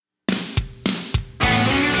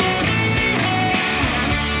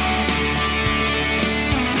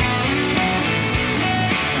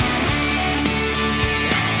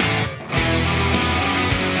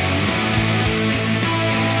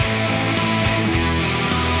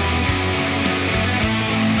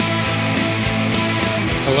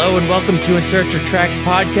Hello and welcome to In Search of Tracks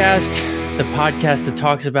podcast, the podcast that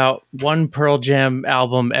talks about one Pearl Jam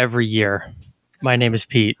album every year. My name is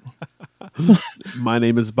Pete. My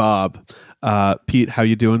name is Bob. Pete, how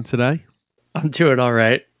you doing today? I'm doing all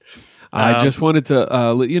right. I just wanted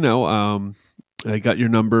to let you know, I got your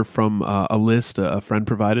number from a list a friend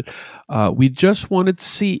provided. We just wanted to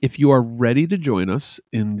see if you are ready to join us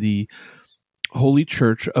in the Holy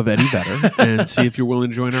Church of Eddie Vedder and see if you're willing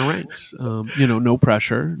to join our ranks. No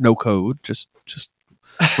pressure, no code. Just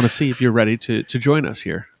want to see if you're ready to join us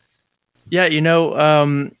here. Yeah,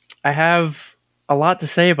 I have a lot to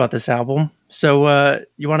say about this album. So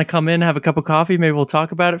you want to come in, have a cup of coffee? Maybe we'll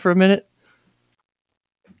talk about it for a minute.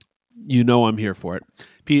 You know I'm here for it.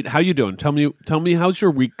 Pete, how you doing? Tell me how's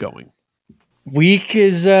your week going? Week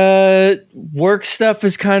is work stuff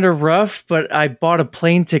is kind of rough, but I bought a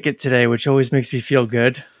plane ticket today, which always makes me feel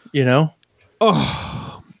good,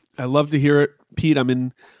 Oh, I love to hear it. Pete, I'm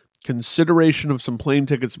in consideration of some plane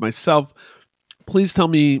tickets myself. Please tell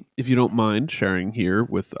me if you don't mind sharing here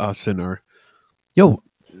with us and our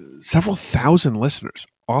several thousand listeners.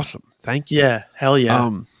 Awesome. Thank you. Yeah, hell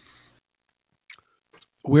yeah.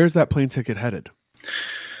 Where's that plane ticket headed?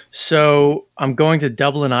 So I'm going to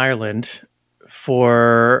Dublin, Ireland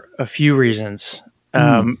for a few reasons.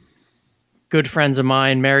 Good friends of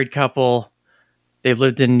mine, married couple. They've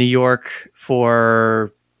lived in New York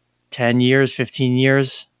for 10 years, 15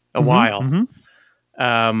 years, a while.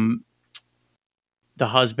 Mm-hmm. The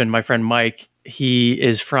husband, my friend Mike, he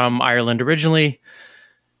is from Ireland originally.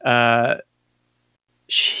 They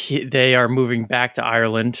are moving back to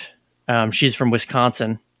Ireland. She's from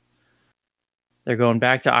Wisconsin. They're going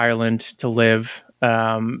back to Ireland to live.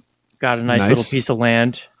 Got a nice little piece of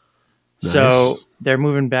land. Nice. So they're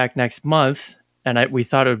moving back next month, and we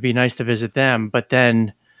thought it would be nice to visit them. But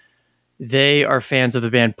then they are fans of the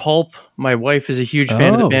band Pulp. My wife is a huge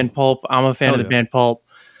fan of the band Pulp. I'm a fan of the band Pulp.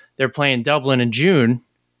 They're playing Dublin in June,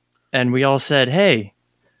 and we all said, hey,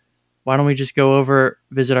 why don't we just go over,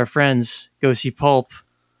 visit our friends, go see Pulp,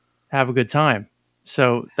 have a good time.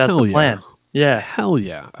 So that's the plan. Yeah. Hell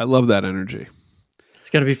yeah. I love that energy. It's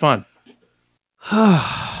going to be fun.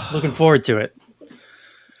 Looking forward to it.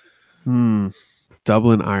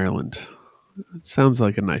 Dublin, Ireland. It sounds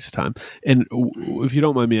like a nice time. And if you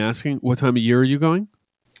don't mind me asking, what time of year are you going?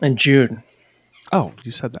 In June. Oh,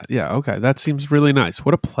 you said that. Yeah, okay. That seems really nice.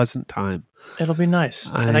 What a pleasant time. It'll be nice.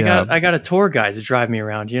 And I got a tour guide to drive me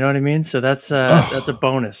around. You know what I mean? So that's a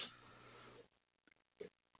bonus.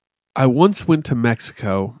 I once went to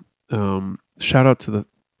Mexico. Shout out to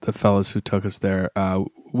the fellas who took us there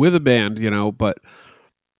with a band, but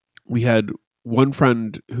we had one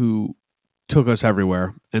friend who took us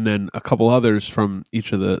everywhere, and then a couple others from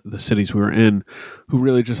each of the cities we were in who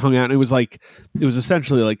really just hung out. And it was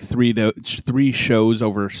essentially like three shows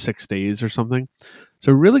over 6 days or something.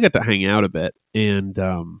 So we really got to hang out a bit, and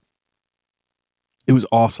it was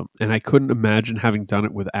awesome. And I couldn't imagine having done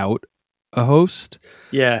it without a host.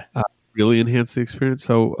 Yeah. Really enhanced the experience.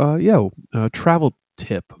 So, travel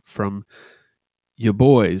tip from your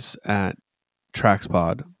boys at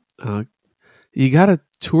TracksPod. You got a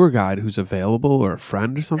tour guide who's available or a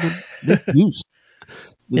friend or something? Make use.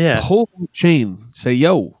 The whole chain. Say,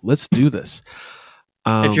 yo, let's do this.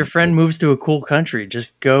 If your friend moves to a cool country,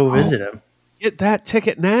 just go visit him. Get that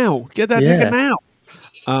ticket now. Ticket now.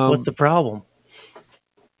 What's the problem?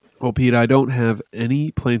 Well, Pete, I don't have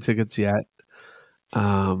any plane tickets yet.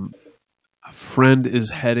 A friend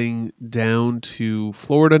is heading down to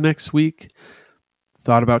Florida next week.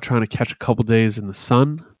 Thought about trying to catch a couple days in the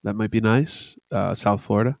sun. That might be nice. South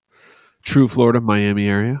Florida. True Florida, Miami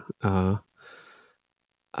area. Trying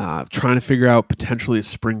to figure out potentially a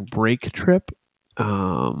spring break trip.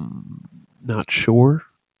 Not sure.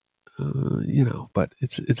 But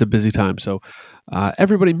it's a busy time. So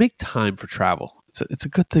everybody make time for travel. It's a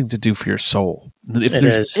good thing to do for your soul. And if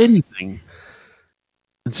there's anything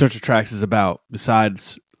In Search of Tracks is about,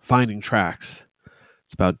 besides finding tracks,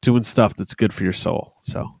 it's about doing stuff that's good for your soul.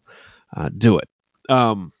 So do it.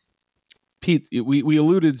 Pete, we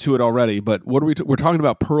alluded to it already, but what are we're talking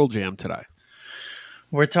about Pearl Jam today.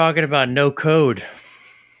 We're talking about No Code.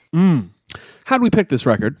 How did we pick this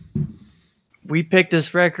record? We picked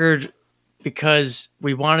this record because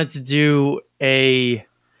we wanted to do a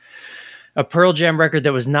Pearl Jam record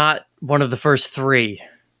that was not one of the first three.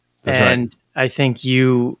 That's and right. I think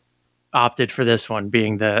you opted for this one,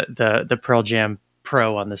 being the Pearl Jam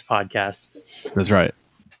pro on this podcast. That's right.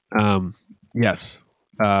 Yes.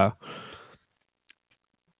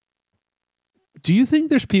 Do you think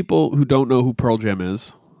there's people who don't know who Pearl Jam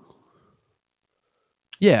is?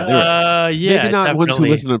 Yeah, there is. Yeah, maybe not definitely. ones who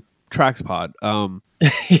listen to Tracks Pod. All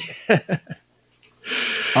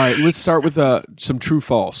right, let's start with some true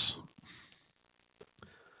false.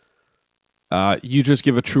 You just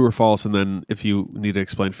give a true or false, and then if you need to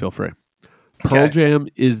explain, feel free. Pearl Jam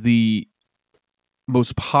is the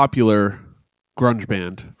most popular grunge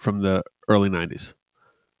band from the early 90s.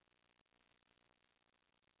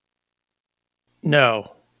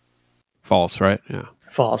 No. False, right? Yeah.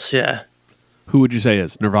 False, yeah. Who would you say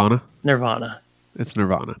is? Nirvana? Nirvana. It's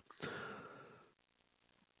Nirvana.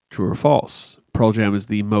 True or false? Pearl Jam is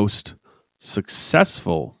the most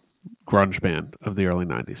successful grunge band of the early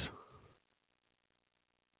 90s.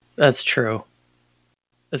 That's true.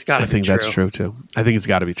 It's got to be true. I think that's true too. I think it's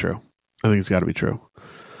got to be true. I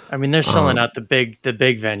mean, they're selling out the big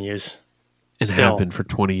venues. And have been for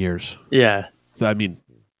 20 years. Yeah. So, I mean,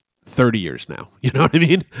 30 years now. You know what I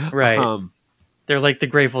mean? Right. They're like the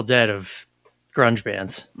Grateful Dead of grunge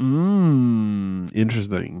bands.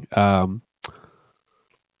 Interesting.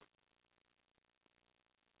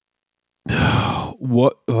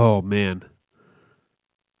 What? Oh, man.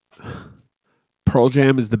 Pearl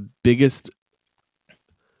Jam is the biggest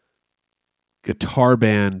guitar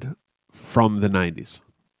band from the 90s.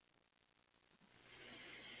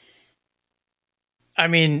 I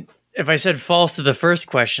mean, if I said false to the first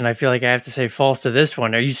question, I feel like I have to say false to this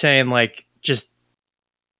one. Are you saying like just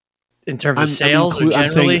in terms of sales or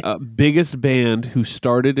generally? I'm saying biggest band who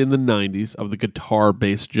started in the 90s of the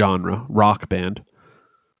guitar-based genre, rock band,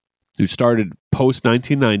 who started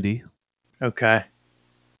post-1990. Okay.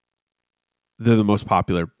 They're the most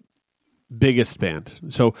popular, biggest band.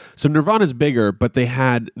 So Nirvana's bigger, but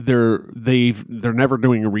they're never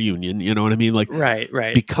doing a reunion. You know what I mean? Like right.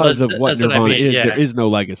 Because of what Nirvana is, there is no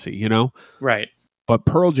legacy. You know, right. But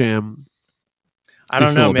Pearl Jam, I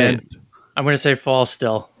don't know, man. Band. I'm going to say false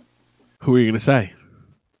still. Who are you going to say?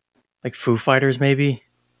 Like Foo Fighters, maybe.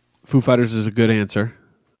 Foo Fighters is a good answer.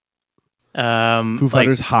 Foo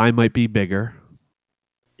Fighters high might be bigger.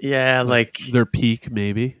 Yeah, like their peak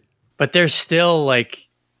maybe. But they're still like,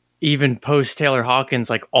 even post Taylor Hawkins,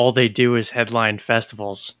 like all they do is headline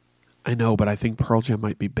festivals. I know, but I think Pearl Jam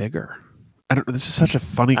might be bigger. I don't. This is such a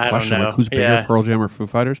funny question. Like, who's bigger, Pearl Jam or Foo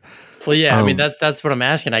Fighters? Well, yeah. I mean, that's what I'm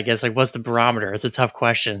asking. I guess like, what's the barometer? It's a tough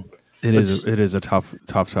question. It is a tough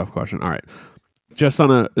question. All right, just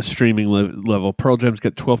on a streaming level, Pearl Jam's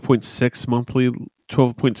got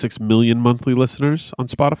 12.6 million monthly listeners on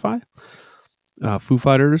Spotify. Foo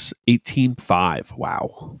Fighters 18.5.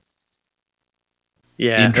 Wow.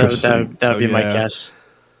 Yeah, that would be my guess.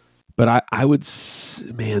 But I would,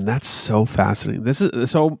 man, that's so fascinating. This is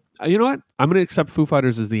so. You know what? I'm going to accept Foo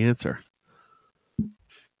Fighters as the answer.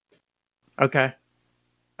 Okay,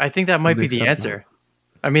 I think that might be the answer. That.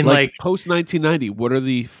 I mean, like post 1990, what are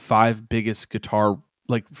the five biggest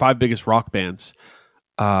rock bands?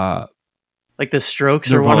 Like the Strokes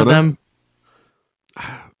Nirvana? Are one of them.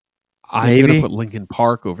 I'm going to put Linkin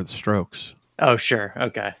Park over the Strokes. Oh, sure.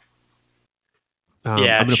 Okay. I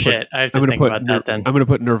have to think about that then. I'm going to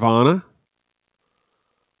put Nirvana.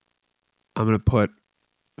 I'm going to put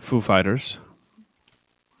Foo Fighters.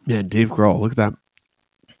 Man, Dave Grohl, look at that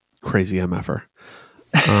crazy MFer.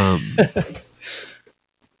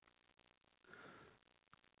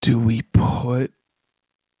 Do we put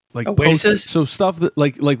like Oasis? So stuff that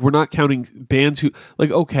like we're not counting bands who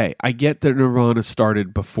like, okay, I get that Nirvana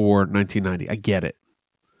started before 1990. I get it.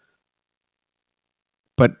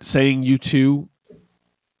 But saying U2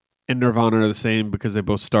 and Nirvana are the same because they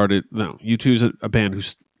both started. No, U2 is a band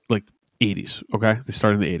who's like 80s. Okay, they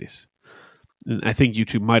started in the 80s. And I think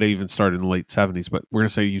U2 might have even started in the late 70s, but we're gonna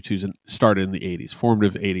say U2 started in the 80s,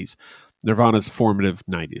 formative 80s. Nirvana's formative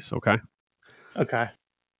 90s. Okay. Okay.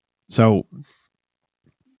 So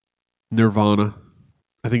Nirvana,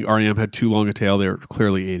 I think REM had too long a tail. They were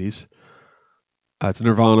clearly 80s. It's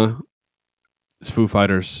Nirvana. It's Foo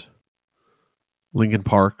Fighters. Linkin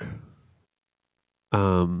Park.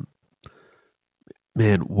 Man,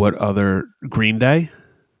 what other? Green Day.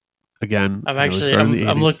 Again,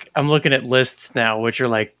 I'm looking at lists now, which are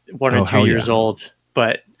like 1 or 2 years old.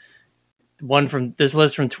 But one from this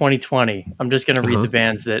list from 2020. I'm just going to read the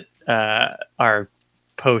bands that are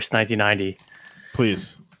post 1990.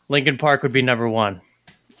 Please. Linkin Park would be number 1,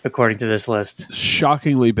 according to this list.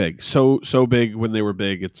 Shockingly big. So big when they were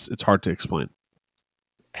big. It's hard to explain.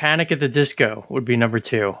 Panic at the Disco would be number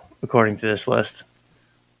 2, according to this list.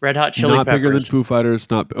 Red Hot Chili Peppers. Not bigger than Foo Fighters.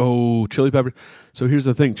 Chili Peppers. So here's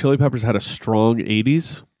the thing. Chili Peppers had a strong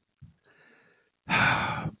 80s.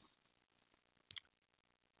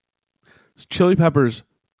 Chili Peppers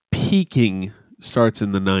peaking starts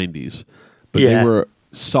in the 90s. But they were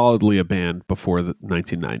solidly a band before the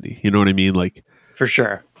 1990. You know what I mean? Like, for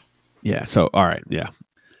sure. Yeah. So, all right. Yeah.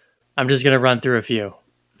 I'm just going to run through a few.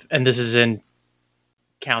 And this is in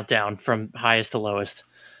countdown from highest to lowest.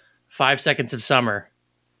 5 Seconds of Summer,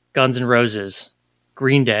 Guns N' Roses,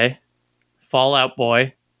 Green Day, Fall Out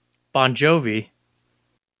Boy, Bon Jovi,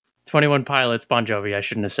 21 Pilots, Bon Jovi, I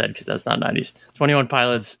shouldn't have said because that's not 90s. 21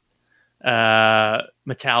 Pilots,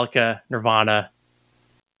 Metallica, Nirvana,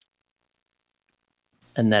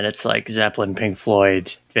 and then it's like Zeppelin, Pink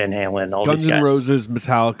Floyd, Van Halen, all Guns these guys. Guns N' Roses,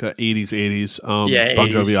 Metallica, 80s. Yeah, Bon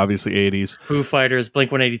 80s. Jovi, obviously 80s. Foo Fighters,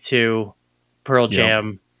 Blink-182, Pearl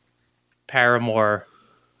Jam, Paramore,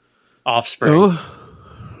 Offspring.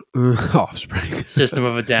 Offspring. System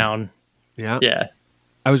of a Down. Yeah. Yeah.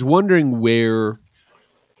 I was wondering where,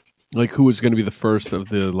 like, who was going to be the first of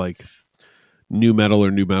the, like, new metal or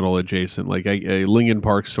new metal adjacent. Like, a Linkin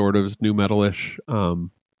Park sort of is new metal-ish.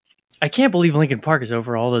 I can't believe Linkin Park is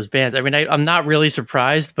over all those bands. I mean, I'm not really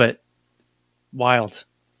surprised, but wild.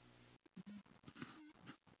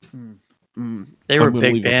 They were a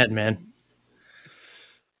big band, man.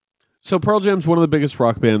 So Pearl Jam's one of the biggest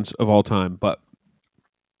rock bands of all time, but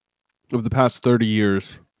of the past 30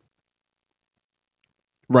 years,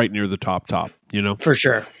 right near the top, you know? For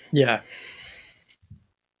sure. Yeah.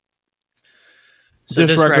 So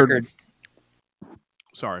this record...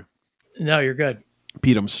 Sorry. No, you're good.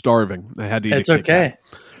 Pete, I'm starving. I had to eat It's a Kit okay.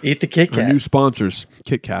 Kat. Eat the Kit Kat. Our new sponsors,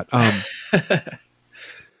 Kit Kat.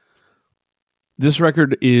 This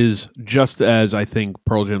record is just as I think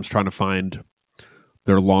Pearl Jam's trying to find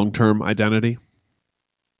their long-term identity.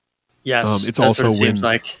 Yes, it's also what it seems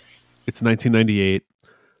like. It's 1998.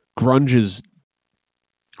 Grunge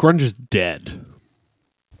is dead.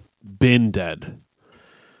 Been dead.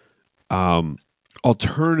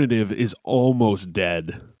 Alternative is almost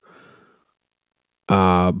dead.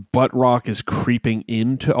 Butt rock is creeping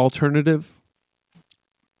into alternative.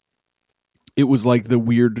 It was like the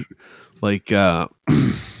weird, like,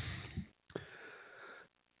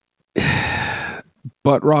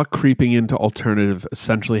 butt rock creeping into alternative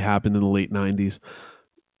essentially happened in the late 90s.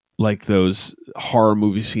 Like those horror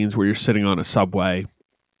movie scenes where you're sitting on a subway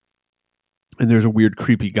and there's a weird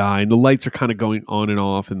creepy guy and the lights are kind of going on and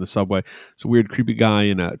off in the subway. It's a weird creepy guy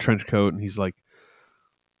in a trench coat and he's like,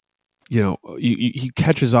 you know, he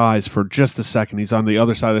catches eyes for just a second. He's on the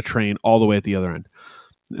other side of the train all the way at the other end.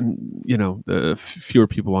 And, you know, the fewer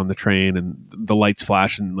people on the train and the lights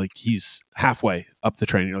flash and like he's halfway up the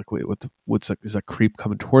train. You're like, wait, what's that? Is that creep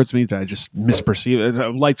coming towards me? Did I just misperceive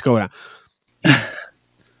it? Lights going out. He's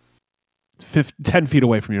 10 feet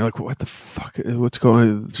away from you. You're like, what the fuck? What's going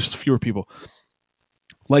on? Just fewer people.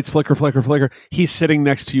 Lights flicker, flicker, flicker. He's sitting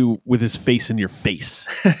next to you with his face in your face.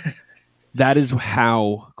 That is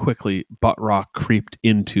how quickly butt rock creeped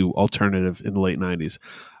into alternative in the late 90s.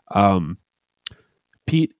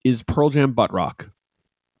 Pete, is Pearl Jam butt rock?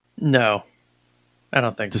 No, I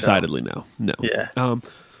don't think Decidedly so. No. Yeah.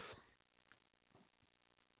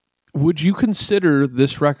 Would you consider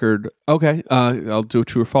this record... Okay, I'll do a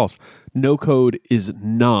true or false. No Code is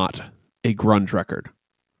not a grunge record.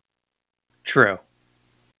 True.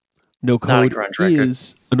 No Code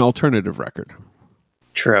is an alternative record.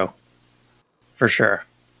 True. For sure.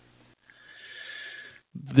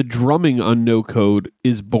 The drumming on No Code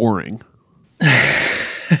is boring.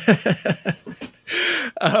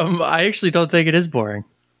 I actually don't think it is boring.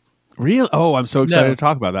 Really? Oh, I'm so excited to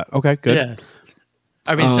talk about that. Okay, good. Yeah.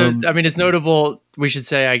 I mean, it's notable. We should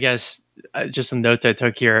say, I guess, just some notes I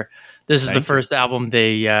took here. This is the first album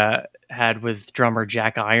they had with drummer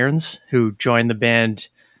Jack Irons, who joined the band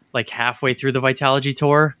like halfway through the Vitalogy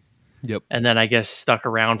tour. Yep. And then I guess stuck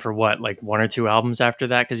around for like 1 or 2 albums after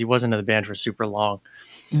that because he wasn't in the band for super long.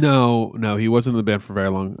 No, he wasn't in the band for very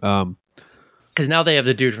long. Because now they have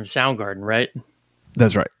the dude from Soundgarden, right?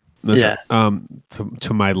 That's right. Yeah. Right.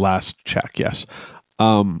 To my last check, yes.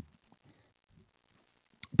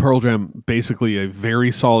 Pearl Jam, basically a very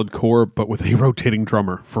solid core, but with a rotating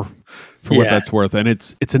drummer for what that's worth. And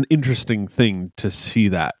it's an interesting thing to see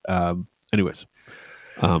that. Anyways,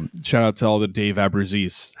 shout out to all the Dave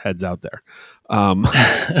Abruzzese heads out there.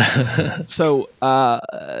 So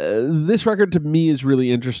this record to me is really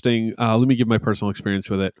interesting. Let me give my personal experience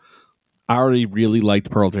with it. I already really liked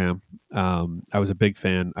Pearl Jam. I was a big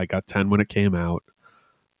fan. I got 10 when it came out.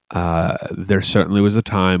 There certainly was a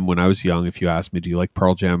time when I was young, if you asked me, do you like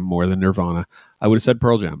Pearl Jam more than Nirvana? I would have said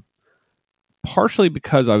Pearl Jam. Partially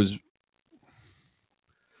because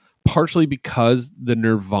the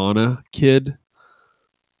Nirvana kid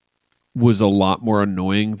was a lot more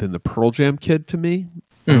annoying than the Pearl Jam kid to me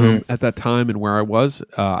at that time and where I was.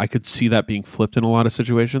 I could see that being flipped in a lot of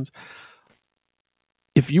situations.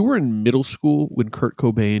 If you were in middle school when Kurt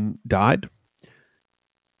Cobain died,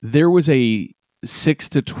 there was a 6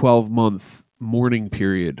 to 12 month mourning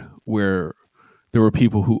period where there were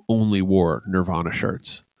people who only wore Nirvana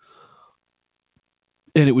shirts.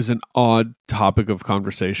 And it was an odd topic of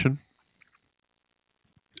conversation.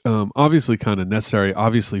 Obviously kind of necessary,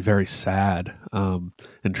 obviously very sad and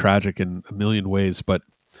tragic in a million ways, but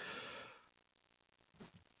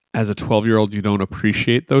as a 12-year-old, you don't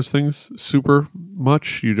appreciate those things super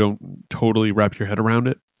much. You don't totally wrap your head around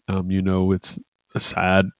it. It's a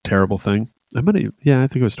sad, terrible thing. I think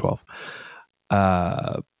it was 12.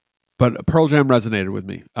 But Pearl Jam resonated with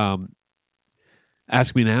me.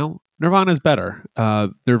 Ask me now, Nirvana's better.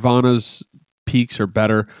 Nirvana's peaks are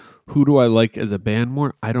better. Who do I like as a band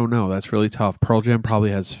more? I don't know. That's really tough. Pearl Jam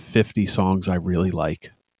probably has 50 songs I really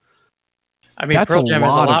like. I mean, Pearl Jam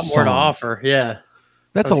has a lot more to offer. Yeah.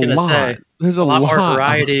 That's a lot. There's a lot more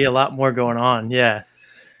variety, a lot more going on. Yeah.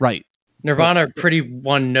 Right. Nirvana pretty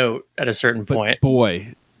one note at a certain point.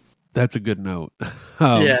 Boy, that's a good note.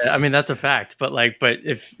 Yeah, I mean that's a fact. But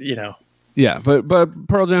if yeah, but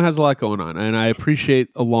Pearl Jam has a lot going on, and I appreciate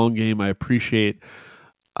a long game. I appreciate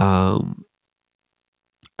the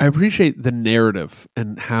narrative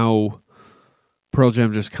and how Pearl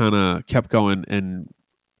Jam just kind of kept going. And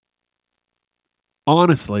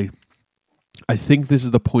honestly, I think this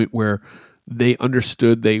is the point where they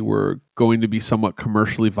understood they were going to be somewhat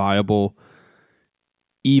commercially viable,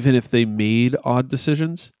 even if they made odd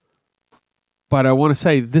decisions. But I want to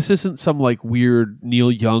say this isn't some weird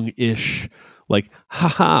Neil Young-ish,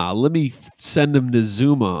 haha, let me send him to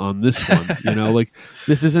Zuma on this one.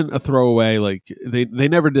 This isn't a throwaway. They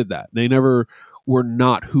never did that. They never were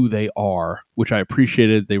not who they are, which I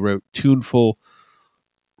appreciated. They wrote tuneful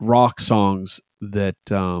rock songs that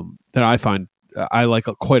I find I like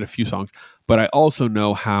quite a few songs, but I also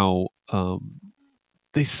know how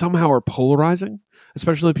they somehow are polarizing,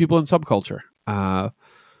 especially people in subculture. I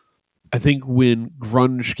think when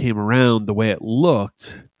grunge came around, the way it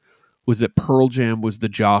looked was that Pearl Jam was the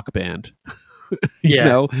jock band,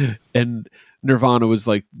 and Nirvana was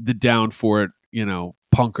the down for it,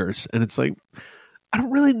 punkers. And it's I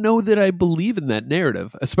don't really know that I believe in that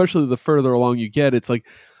narrative, especially the further along you get. It's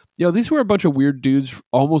these were a bunch of weird dudes,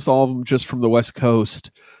 almost all of them just from the West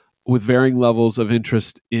Coast, with varying levels of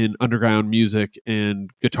interest in underground music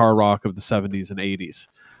and guitar rock of the 70s and 80s.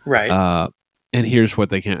 Right. And here's what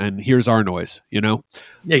they can, and here's our noise,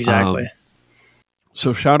 Exactly.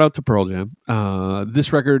 So shout out to Pearl Jam.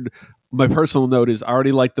 This record, my personal note is I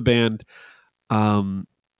already liked the band. I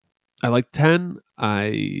liked 10.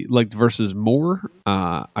 I liked Versus more.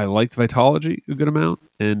 I liked Vitology a good amount.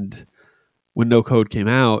 And when No Code came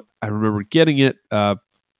out, I remember getting it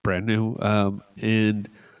brand new and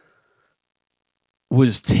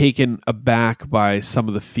was taken aback by some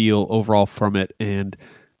of the feel overall from it. And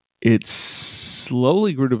it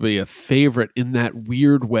slowly grew to be a favorite in that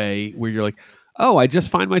weird way where you're oh, I just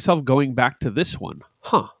find myself going back to this one.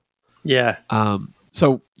 Huh. Yeah.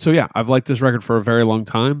 So yeah, I've liked this record for a very long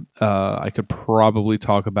time. I could probably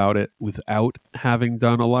talk about it without having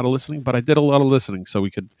done a lot of listening, but I did a lot of listening so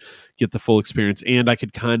we could get the full experience, and I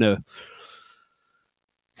could kind of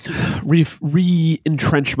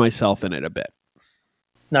re-entrench myself in it a bit.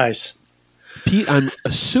 Nice. Pete, I'm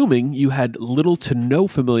assuming you had little to no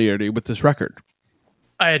familiarity with this record.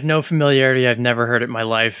 I had no familiarity. I've never heard it in my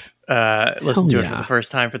life. Listened to it for the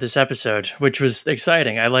first time for this episode, which was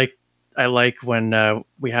exciting. I like when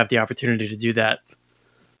we have the opportunity to do that.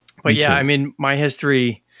 But yeah, I mean, my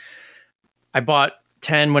history, I bought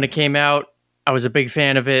 10 when it came out. I was a big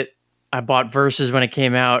fan of it. I bought Versus when it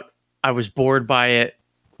came out. I was bored by it.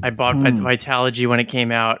 I bought Vitology when it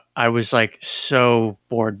came out. I was so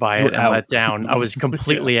bored by it and let down. I was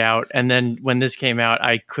completely out. And then when this came out,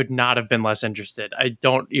 I could not have been less interested. I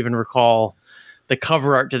don't even recall the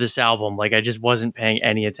cover art to this album. I just wasn't paying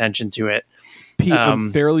any attention to it. Pete,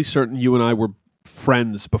 I'm fairly certain you and I were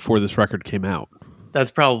friends before this record came out. That's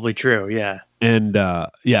probably true. Yeah. And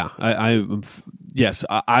I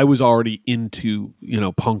was already into,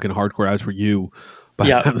 punk and hardcore, as were you, by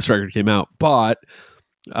the time this record came out. But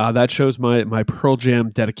that shows my Pearl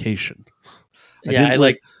Jam dedication. I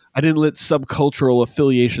didn't let subcultural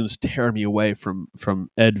affiliations tear me away from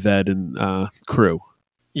Ed, Ved, and crew.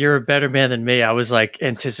 You're a better man than me. I was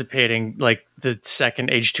anticipating the second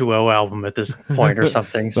H2O album at this point or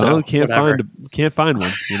something. So can't find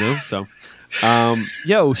one, So,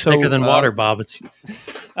 thicker than water, Bob. It's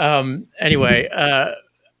anyway.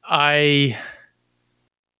 I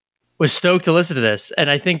was stoked to listen to this, and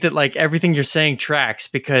I think that everything you're saying tracks,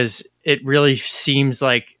 because it really seems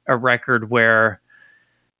like a record where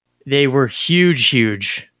they were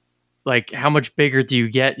huge. How much bigger do you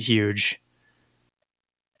get huge?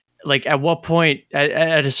 like at what point,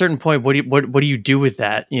 at a certain point, what do you do with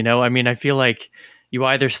that? You know, I mean, I feel like you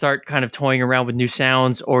either start kind of toying around with new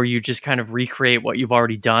sounds or you just kind of recreate what you've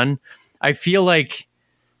already done. I feel like,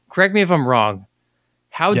 correct me if I'm wrong,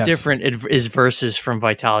 how different is Versus from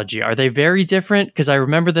Vitalogy? Are they very different? Because I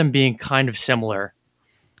remember them being kind of similar.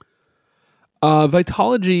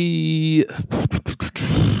 Vitalogy,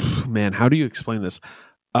 man, how do you explain this?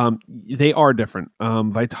 They are different.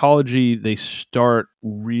 Vitalogy, they start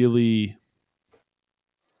really...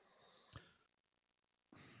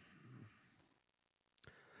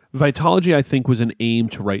 Vitalogy, I think, was an aim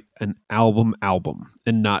to write an album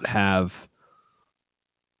and not have...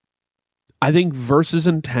 I think Versus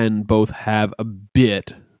and 10 both have a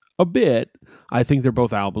bit. I think they're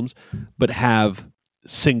both albums, but have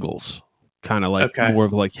singles. Kind of like more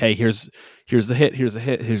of like, hey, here's the hit, here's the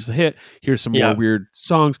hit, here's some more weird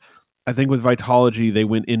songs. I think with Vitalogy, they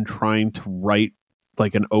went in trying to write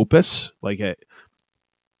like an opus.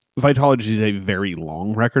 Vitalogy is a very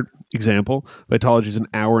long record. Example, Vitalogy is an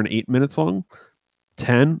hour and 8 minutes long.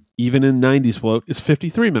 10, even in 90s Float, is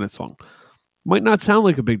 53 minutes long. Might not sound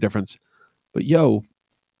like a big difference, but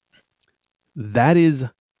that is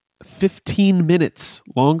 15 minutes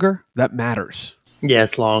longer. That matters. Yeah,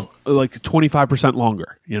 it's long. Like 25%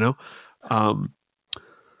 longer, you know? I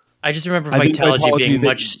just remember Vitalogy being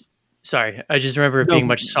much... Sorry, I just remember it being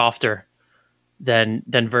much softer than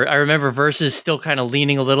I remember Versus still kind of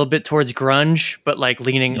leaning a little bit towards grunge, but like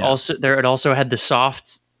leaning also... there. It also had the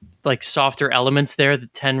softer elements there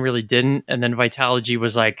that 10 really didn't. And then Vitalogy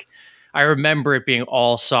was like... I remember it being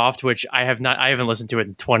all soft, which I haven't listened to it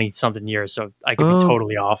in 20-something years, so I could be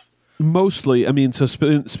totally off. Mostly, I mean, so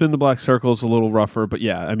Spin the Black Circle is a little rougher, but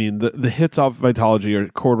yeah, I mean, the hits off Vitalogy are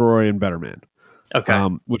Corduroy and Better Man. Okay.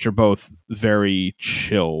 Which are both very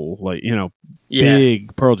chill, like, you know,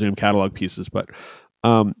 big Pearl Jam catalog pieces. But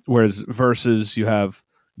whereas Versus, you have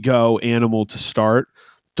Go, Animal to start.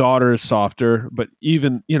 Daughter is softer, but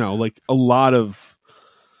even, you know, like a lot of...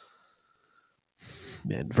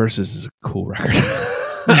 Man, Versus is a cool record.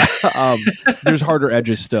 There's harder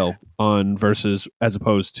edges still on Versus as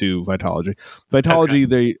opposed to Vitalogy. Vitalogy,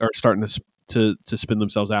 they are starting to spin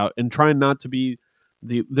themselves out and trying not to be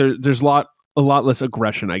there's a lot less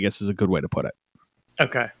aggression, I guess is a good way to put it.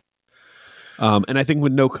 Okay. And I think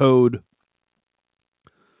with No Code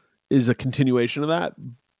is a continuation of that,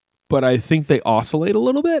 but I think they oscillate a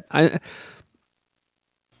little bit.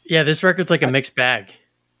 This record's like a mixed bag.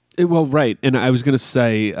 Well, right. And I was going to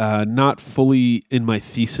say, not fully in my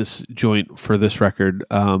thesis joint for this record,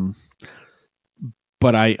 but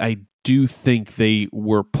I do think they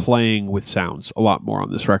were playing with sounds a lot more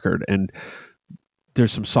on this record. And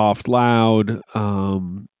there's some soft, loud,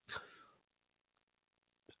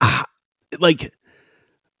 like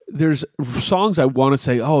there's songs I want to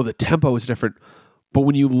say, oh, the tempo is different. But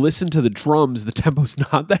when you listen to the drums, the tempo's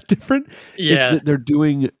not that different. Yeah.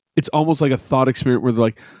 It's almost like a thought experiment where they're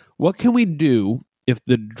like, what can we do if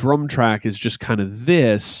the drum track is just kind of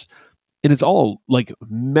this, and it's all like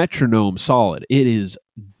metronome solid? It is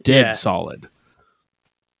dead solid.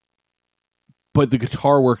 But the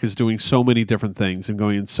guitar work is doing so many different things and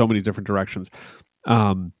going in so many different directions,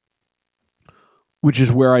 which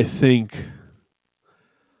is where I think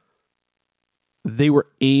they were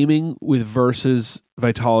aiming with Versus,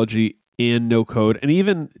 Vitalogy, and No Code. And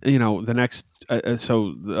even, you know, the next...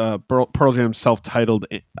 Pearl Jam self-titled,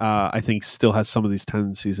 I think, still has some of these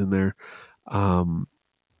tendencies in there.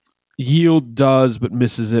 Yield does, but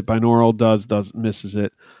misses it. Binaural does, misses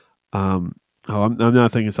it. I'm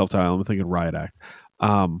not thinking self-titled. I'm thinking Riot Act.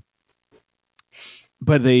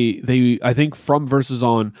 But they, I think, from Versus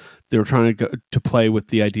on, they were trying to play with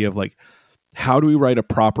the idea of like, how do we write a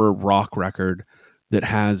proper rock record that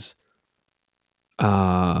has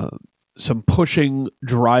some pushing,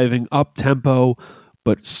 driving up tempo,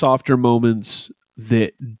 but softer moments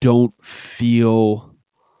that don't feel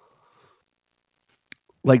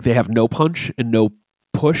like they have no punch and no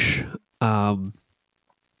push. And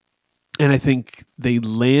I think they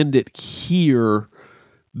land it here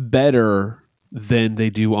better than they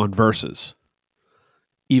do on Versus.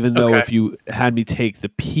 Even though if you had me take the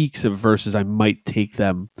peaks of Versus, I might take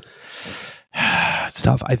them... It's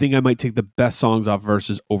tough. I think I might take the best songs off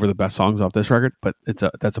Versus over the best songs off this record, but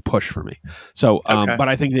that's a push for me. So, but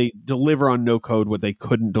I think they deliver on No Code what they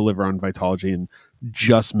couldn't deliver on Vitalogy and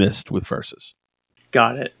just missed with Versus.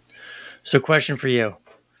 Got it. So, question for you: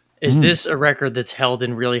 is this a record that's held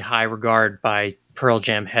in really high regard by Pearl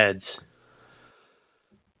Jam heads?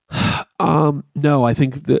 No, I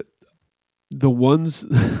think that the ones.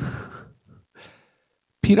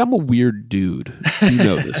 Pete, I'm a weird dude. You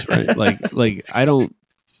know this, right? Like I don't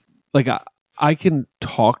like I can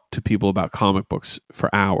talk to people about comic books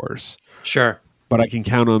for hours. Sure. But I can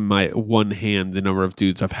count on my one hand the number of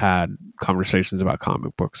dudes I've had conversations about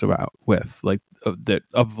comic books with, like,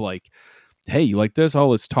 hey, you like this? Oh,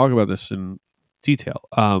 let's talk about this in detail.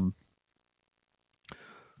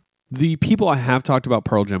 The people I have talked about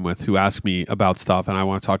Pearl Jam with who ask me about stuff and I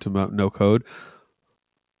want to talk to them about No Code,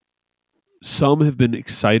 some have been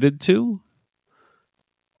excited to.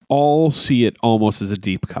 All see it almost as a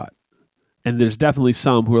deep cut. And there's definitely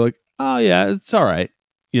some who are like, oh yeah, it's all right.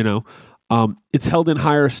 It's held in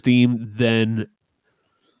higher esteem than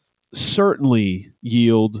certainly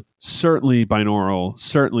Yield, certainly Binaural,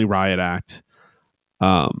 certainly Riot Act.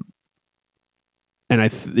 And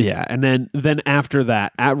then after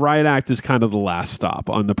that, Riot Act is kind of the last stop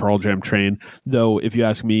on the Pearl Jam train. Though, if you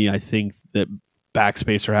ask me, I think that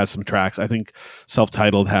Backspacer has some tracks. I think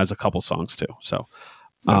Self-Titled has a couple songs too. So,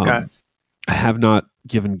 I have not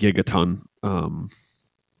given Gigaton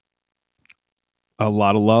a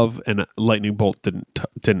lot of love, and Lightning Bolt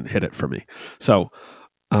didn't hit it for me. So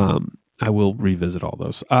I will revisit all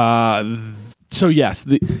those. So yes,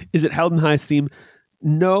 is it held in high esteem?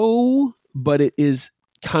 No, but it is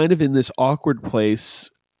kind of in this awkward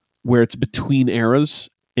place where it's between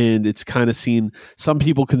eras, and it's kind of seen. Some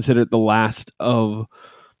people consider it the last of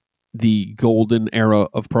the golden era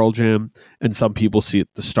of Pearl Jam, and some people see it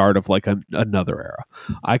the start of like another era.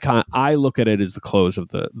 I look at it as the close of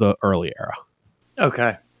the early era.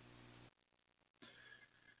 Okay.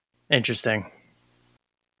 Interesting.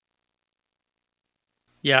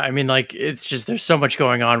 Yeah, I mean, like, it's just, there's so much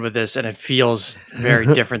going on with this, and it feels very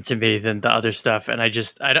different to me than the other stuff. And I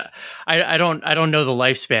don't know the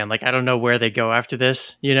lifespan. Like, I don't know where they go after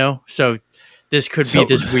this, So this could be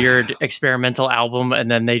this weird experimental album,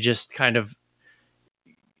 and then they just kind of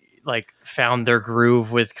like found their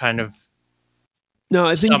groove with kind of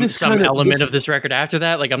I think some element of this record after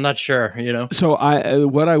that. Like, I'm not sure, So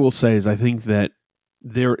what I will say is I think that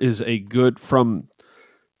there is a good from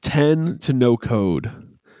 10 to No Code.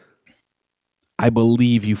 I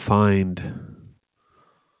believe you find,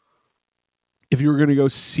 if you were going to go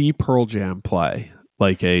see Pearl Jam play,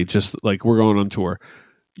 just like we're going on tour,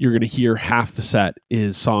 you're going to hear half the set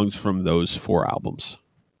is songs from those 4 albums,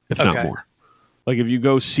 if not more. Like, if you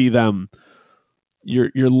go see them,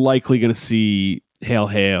 you're likely going to see Hail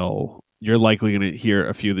Hail. You're likely going to hear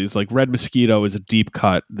a few of these. Like Red Mosquito is a deep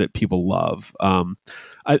cut that people love.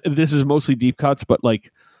 This is mostly deep cuts, but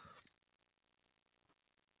like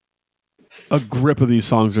a grip of these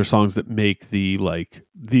songs are songs that make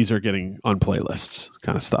these are getting on playlists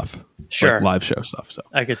kind of stuff. Sure. Like live show stuff. So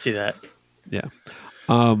I could see that. Yeah.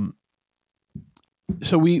 So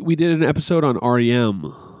we did an episode on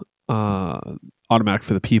REM, Automatic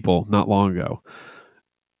for the People, not long ago.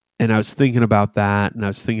 And I was thinking about that, and I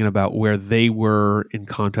was thinking about where they were in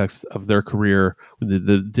context of their career when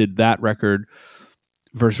they did that record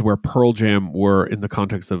versus where Pearl Jam were in the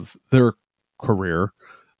context of their career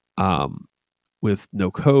with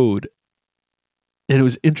No Code. And it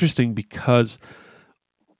was interesting because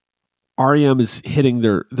REM is hitting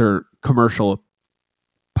their commercial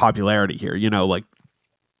popularity here, like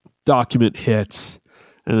Document hits,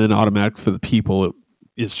 and then Automatic for the People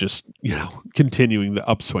is just, continuing the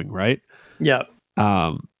upswing, right? Yeah.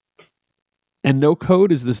 And No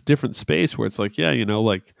Code is this different space where it's like,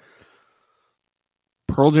 like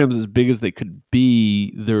Pearl Jam's as big as they could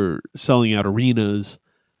be. They're selling out arenas.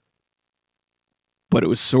 But it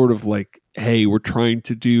was sort of like, hey, we're trying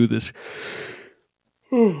to do this.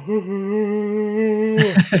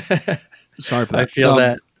 Sorry for that. I feel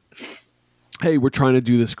that. Hey, we're trying to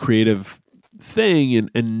do this creative thing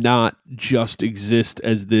and not just exist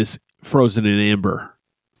as this Frozen in Amber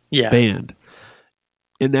band.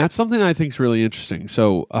 And that's something I think is really interesting.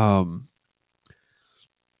 So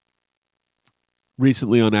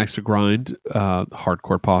recently on Axe to Grind,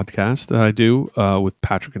 hardcore podcast that I do with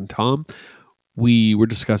Patrick and Tom, we were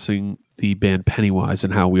discussing the band Pennywise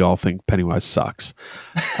and how we all think Pennywise sucks.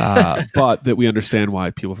 But that we understand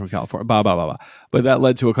why people from California, blah, blah, blah, blah. But that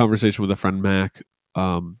led to a conversation with a friend, Mac,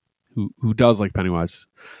 who does like Pennywise.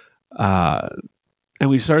 And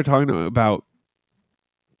we started talking about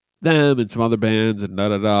them and some other bands and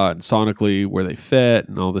and sonically where they fit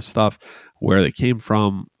and all this stuff, where they came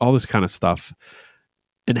from, all this kind of stuff.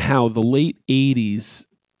 And how the late 80s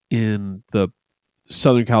in the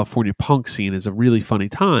Southern California punk scene is a really funny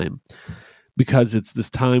time because it's this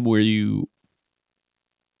time where you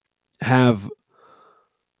have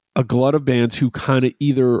a glut of bands who kind of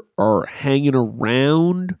either are hanging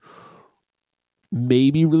around,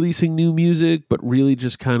 maybe releasing new music, but really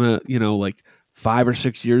just kind of, like 5 or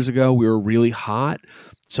 6 years ago, we were really hot.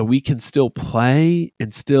 So we can still play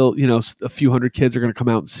and still, a few hundred kids are going to come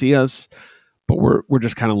out and see us. But we're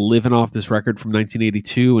just kind of living off this record from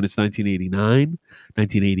 1982, and it's 1989,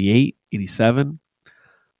 1988, 87.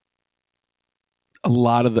 A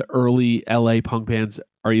lot of the early LA punk bands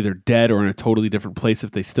are either dead or in a totally different place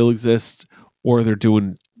if they still exist, or they're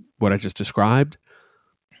doing what I just described.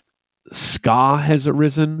 Ska has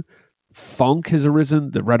arisen, funk has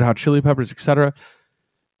arisen, the Red Hot Chili Peppers, etc.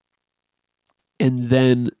 And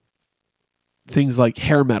then things like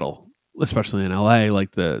hair metal, especially in LA,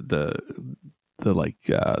 like the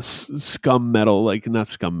scum metal, like not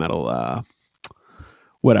scum metal,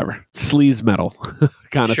 whatever, sleaze metal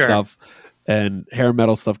kind of stuff, and hair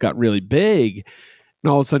metal stuff got really big. And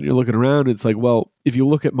all of a sudden you're looking around, it's like, well, if you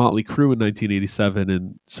look at Motley Crue in 1987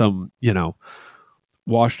 and some,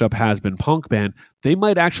 washed up has-been punk band, they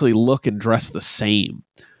might actually look and dress the same.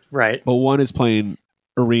 Right. But one is playing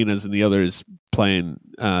arenas and the other is playing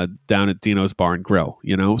down at Dino's Bar and Grill,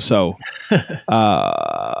 So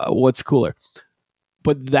what's cooler?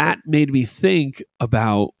 But that made me think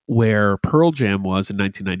about where Pearl Jam was in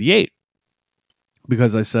 1998.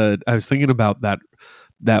 Because I was thinking about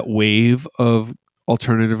that wave of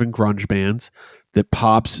alternative and grunge bands that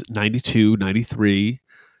pops 92, 93,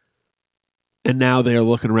 and now they're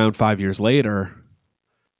looking around 5 years later.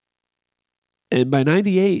 And by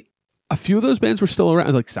 98, a few of those bands were still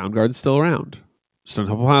around, like Soundgarden's still around, Stone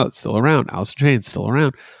Temple Pilots still around, Alice in Chains still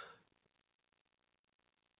around.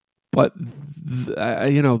 But,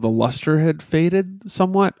 the luster had faded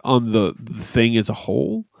somewhat on the thing as a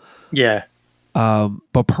whole. Yeah.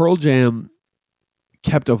 But Pearl Jam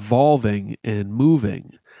kept evolving and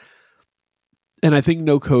moving. And I think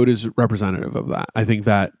No Code is representative of that. I think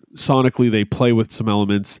that sonically they play with some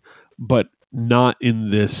elements, but not in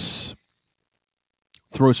this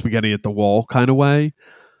throw spaghetti at the wall kind of way,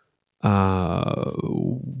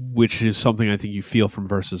 which is something I think you feel from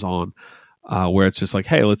Versus On, where it's just like,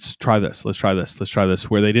 hey, let's try this,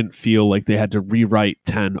 where they didn't feel like they had to rewrite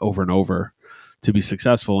 10 over and over to be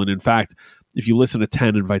successful. And in fact, if you listen to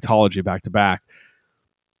 10 and Vitology back to back,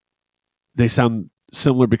 they sound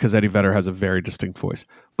similar because Eddie Vedder has a very distinct voice.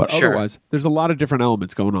 But otherwise, there's a lot of different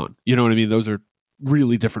elements going on. You know what I mean? Those are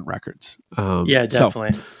really different records. Yeah,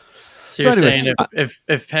 definitely. So you're saying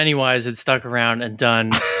if Pennywise had stuck around and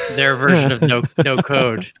done their version of no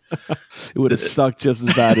Code, it would have sucked just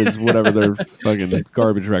as bad as whatever their fucking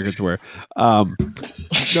garbage records were.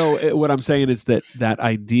 What I'm saying is that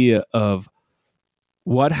idea of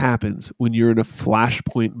what happens when you're in a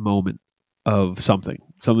flashpoint moment of something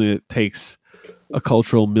that takes a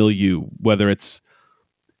cultural milieu, whether it's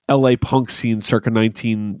LA punk scene circa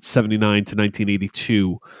 1979 to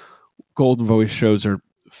 1982, Golden Voice shows are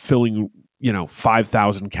filling,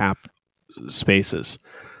 5,000 cap spaces.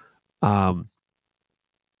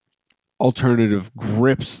 Alternative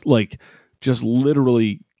grips, like, just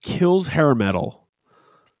literally kills hair metal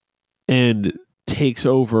and takes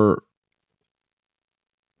over,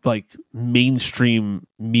 like, mainstream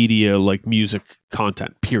media, like music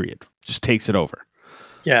content, period. Just takes it over.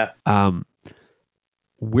 Yeah.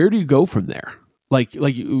 Where do you go from there? Like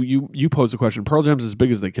you posed the question. Pearl Jam's as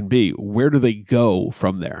big as they can be. Where do they go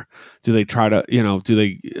from there? Do they try to,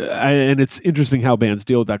 and it's interesting how bands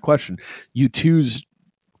deal with that question. U2's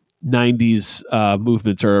 90s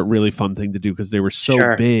movements are a really fun thing to do because they were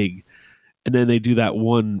so big. And then they do that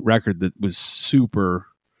one record that was super,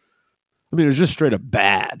 it was just straight up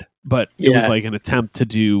bad, but it was like an attempt to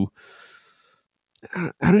do,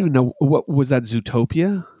 I don't even know, what was that,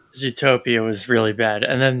 Zootopia? Zootopia was really bad.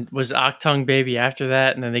 And then was Octung Baby after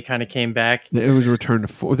that, and then they kind of came back. It was a return to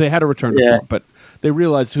form. They had a return to form, but they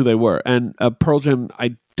realized who they were. And Pearl Jam,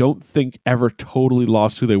 I don't think ever totally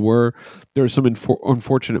lost who they were. There were some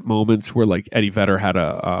unfortunate moments where, like, Eddie Vedder had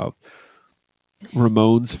a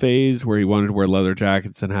Ramones phase where he wanted to wear leather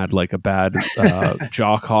jackets and had like a bad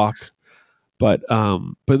jock hawk. But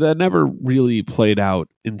that never really played out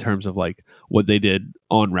in terms of like what they did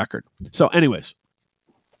on record. So anyways,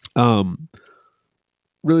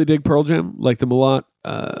 really dig Pearl Jam, like them a lot.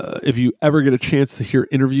 If you ever get a chance to hear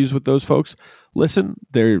interviews with those folks, listen.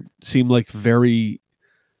 They seem like very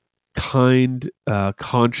kind,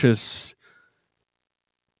 conscious,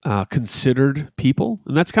 considered people,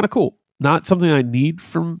 and that's kind of cool. Not something I need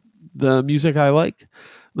from the music I like.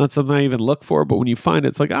 Not something I even look for, but when you find it,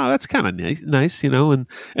 it's like, oh, that's kind of nice, and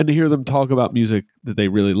to hear them talk about music that they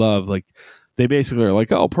really love, like they basically are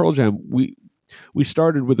like, oh, Pearl Jam, we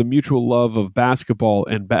started with a mutual love of basketball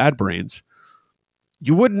and Bad Brains,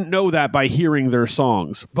 you wouldn't know that by hearing their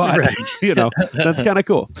songs, but Right. that's kind of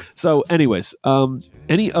cool. So anyways,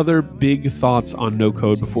 any other big thoughts on No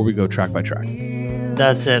Code before we go track by track?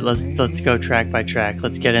 That's it. Let's go track by track.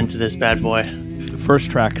 Let's get into this bad boy. First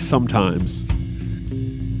track, Sometimes.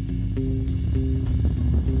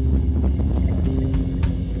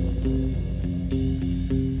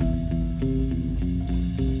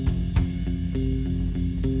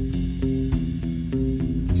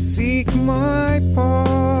 Seek my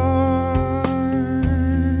part,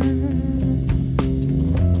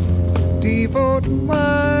 devote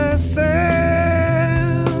myself,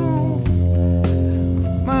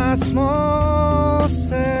 my small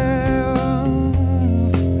self,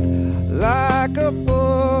 like a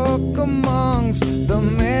book amongst the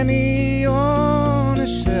many on a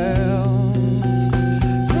shelf.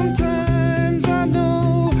 Sometimes I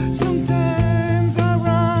know, sometimes I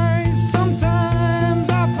rise, sometimes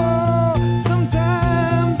I fall,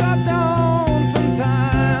 sometimes I don't,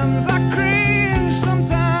 sometimes I cringe,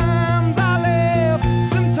 sometimes I live,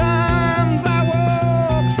 sometimes I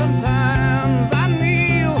walk, sometimes I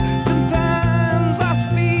kneel, sometimes I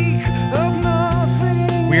speak of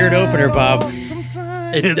nothing. Weird opener, Bob.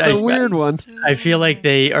 It's a weird one. I feel like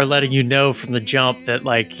they are letting you know from the jump that,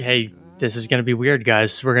 like, hey, this is gonna be weird,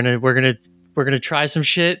 guys. We're gonna try some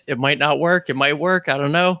shit. It might not work. It might work. I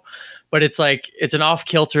don't know. But it's like it's an off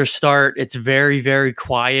kilter start. It's very, very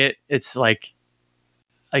quiet. It's like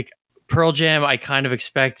Pearl Jam. I kind of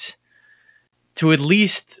expect to at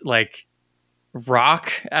least like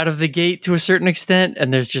rock out of the gate to a certain extent,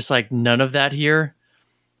 and there's just like none of that here.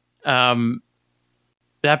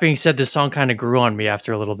 That being said, this song kind of grew on me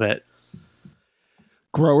after a little bit.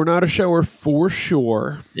 Grower, not a shower, for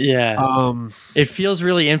sure. Yeah. It feels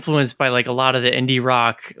really influenced by like a lot of the indie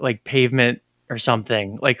rock, like Pavement or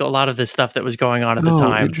something, like a lot of the stuff that was going on at the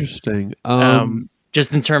time. Interesting.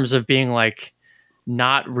 Just in terms of being like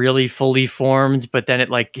not really fully formed, but then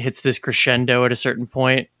it like hits this crescendo at a certain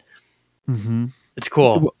point. Mm-hmm. It's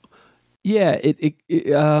cool. Yeah. It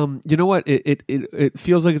you know what? It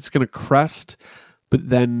feels like it's going to crest, but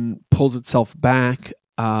then pulls itself back.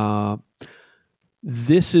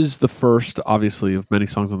 This is the first, obviously, of many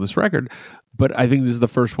songs on this record, but I think this is the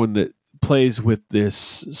first one that plays with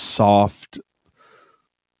this soft.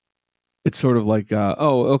 It's sort of like,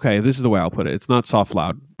 okay, this is the way I'll put it. It's not soft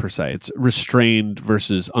loud per se. It's restrained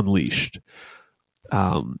versus unleashed.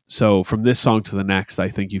 So from this song to the next, I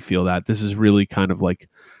think you feel that this is really kind of like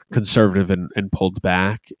conservative and pulled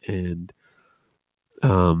back and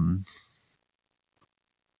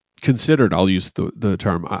considered. I'll use the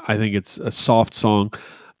term. I think it's a soft song,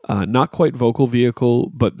 not quite vocal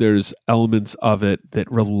vehicle, but there's elements of it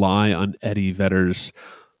that rely on Eddie Vedder's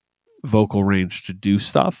vocal range to do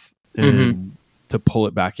stuff and to pull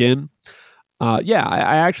it back in. I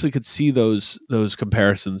actually could see those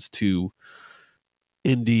comparisons to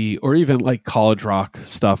indie or even like college rock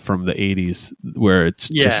stuff from the 80s, where it's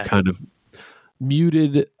just kind of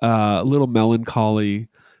muted, a little melancholy,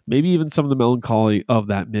 maybe even some of the melancholy of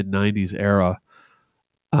that mid-90s era.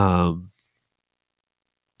 And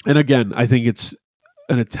again, I think it's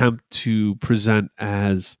an attempt to present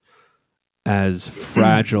as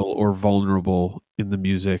fragile or vulnerable in the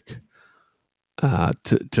music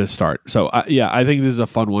to start. So I think this is a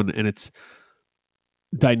fun one, and it's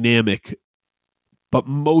dynamic, but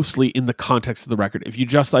mostly in the context of the record. If you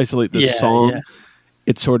just isolate this song,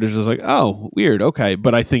 it's sort of just like, oh, weird, okay.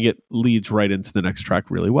 But I think it leads right into the next track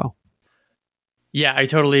really well. Yeah, I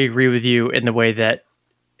totally agree with you in the way that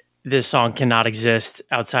this song cannot exist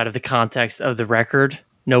outside of the context of the record.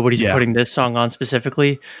 Nobody's putting this song on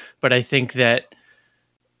specifically, but I think that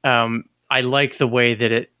I like the way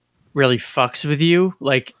that it really fucks with you.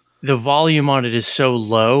 Like the volume on it is so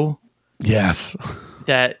low. Yes.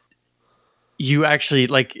 That you actually,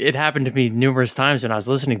 like, it happened to me numerous times when I was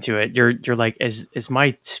listening to it. You're like, is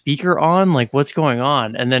my speaker on? Like, what's going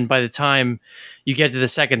on? And then by the time you get to the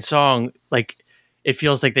second song, like, it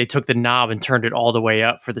feels like they took the knob and turned it all the way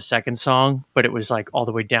up for the second song, but it was like all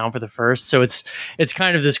the way down for the first. So it's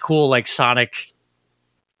kind of this cool, like, sonic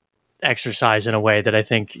exercise in a way that I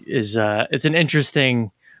think is it's an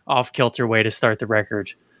interesting off kilter way to start the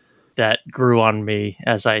record that grew on me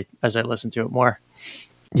as I listened to it more.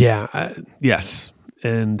 Yeah. Yes.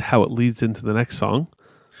 And how it leads into the next song,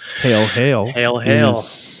 Hail, Hail. Hail, Hail.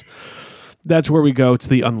 That's where we go to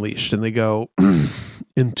the Unleashed, and they go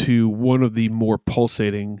into one of the more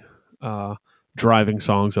pulsating, driving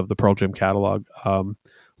songs of the Pearl Jam catalog.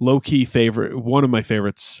 Low-key favorite, one of my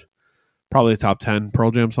favorites, probably a top 10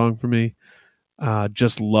 Pearl Jam song for me.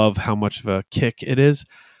 Just love how much of a kick it is.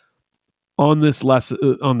 on this listen,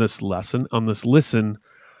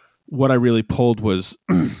 what I really pulled was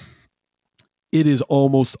it is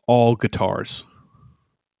almost all guitars.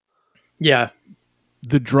 Yeah.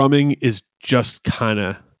 The drumming is just kind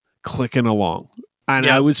of clicking along. And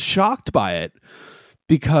I was shocked by it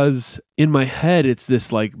because in my head, it's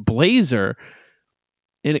this like blazer,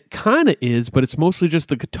 and it kind of is, but it's mostly just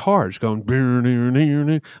the guitars going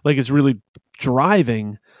like it's really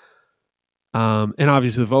driving. And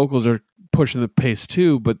obviously the vocals are pushing the pace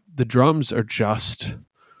too, but the drums are just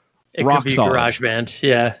rock solid. Garage band.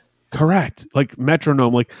 Yeah. Correct. Like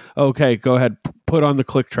metronome, like, okay, go ahead, put on the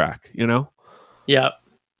click track, you know? Yeah.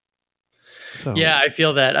 So. Yeah, I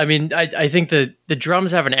feel that. I mean, I think the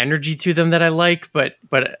drums have an energy to them that I like, but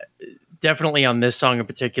definitely on this song in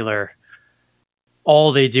particular,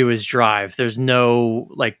 all they do is drive. There's no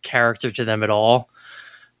like character to them at all.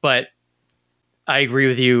 But I agree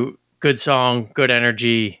with you. Good song, good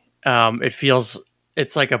energy.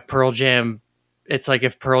 It's like a Pearl Jam. It's like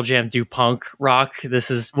if Pearl Jam do punk rock,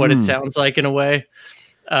 this is what it sounds like in a way.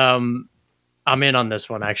 I'm in on this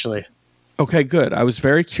one, actually. Okay, good. I was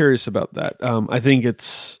very curious about that. I think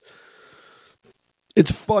it's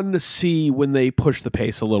fun to see when they push the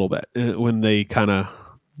pace a little bit, when they kind of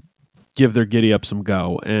give their giddy up some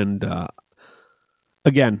go. And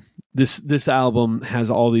again, this album has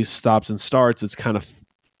all these stops and starts. It's kind of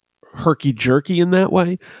herky jerky in that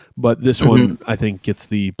way, but this one I think gets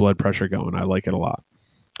the blood pressure going. I like it a lot.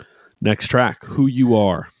 Next track, Who You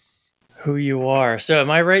Are. Who You Are. So am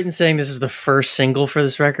I right in saying this is the first single for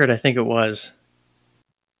this record? I think it was.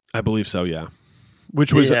 I believe so, yeah.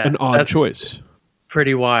 Which was an odd choice.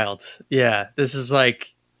 Pretty wild. Yeah. This is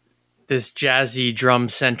like this jazzy drum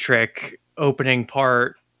centric opening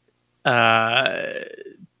part.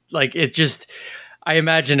 Like it just, I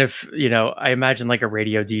imagine like a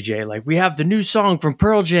radio DJ, like, we have the new song from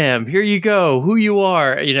Pearl Jam. Here you go. Who You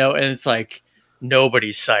Are, and it's like,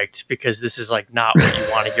 nobody's psyched because this is like not what you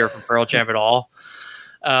want to hear from Pearl Jam at all.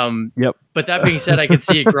 Yep. But that being said, I could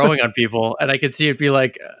see it growing on people, and I could see it be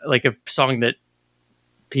like a song that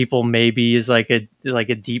people maybe is like a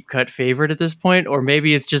deep cut favorite at this point, or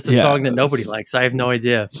maybe it's just a song that nobody likes. I have no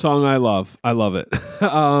idea. Song I love it.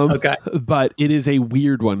 Okay, but it is a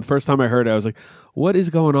weird one. First time I heard it, I was like, "What is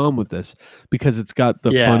going on with this?" Because it's got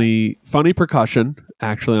the funny percussion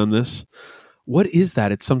actually on this. What is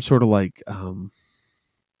that? It's some sort of like,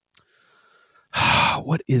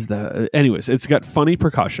 what is that? Anyways, it's got funny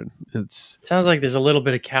percussion. It sounds like there's a little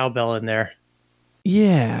bit of cowbell in there.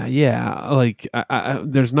 Yeah. Like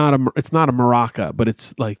it's not a maraca, but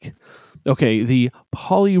it's like, okay, the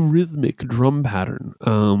polyrhythmic drum pattern.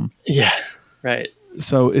 Yeah, right.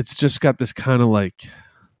 So it's just got this kind of like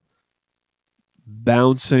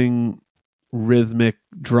bouncing rhythmic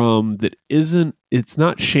drum that it's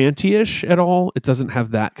not shanty-ish at all. It doesn't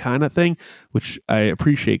have that kind of thing, which I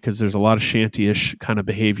appreciate because there's a lot of shanty-ish kind of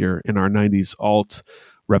behavior in our 90s alt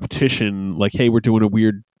repetition. Like, hey, we're doing a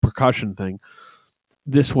weird percussion thing.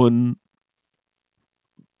 This one,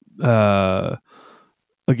 again,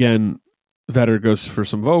 Vedder goes for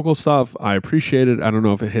some vocal stuff. I appreciate it. I don't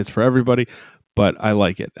know if it hits for everybody, but I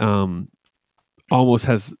like it. Almost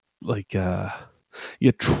has like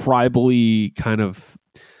tribally kind of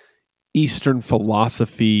Eastern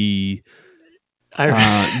philosophy.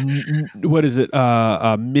 What is it?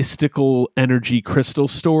 A mystical energy crystal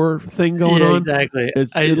store thing going on. Exactly.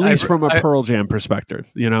 It's at least from a Pearl Jam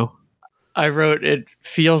perspective, I wrote, it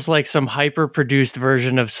feels like some hyper-produced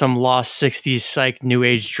version of some lost 60s psych new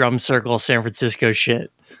age drum circle San Francisco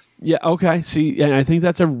shit. Yeah, okay. See, and I think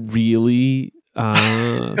that's a really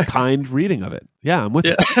kind reading of it. Yeah, I'm with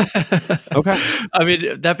you. Okay. I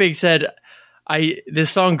mean, that being said, this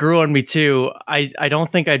song grew on me too. I don't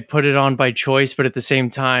think I'd put it on by choice, but at the same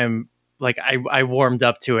time, like I warmed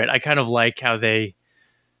up to it. I kind of like how they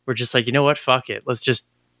were just like, you know what, fuck it.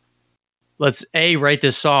 Let's A, write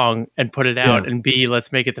this song and put it out, and B,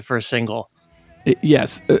 let's make it the first single.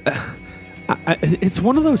 Yes. It's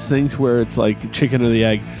one of those things where it's like chicken or the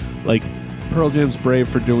egg. Like, Pearl Jam's brave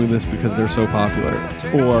for doing this because they're so popular.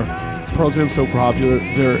 Or Pearl Jam's so popular,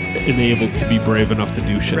 they're enabled to be brave enough to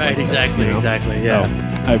do shit like this. Exactly,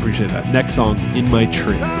 yeah. So, I appreciate that. Next song, In My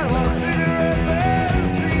Tree.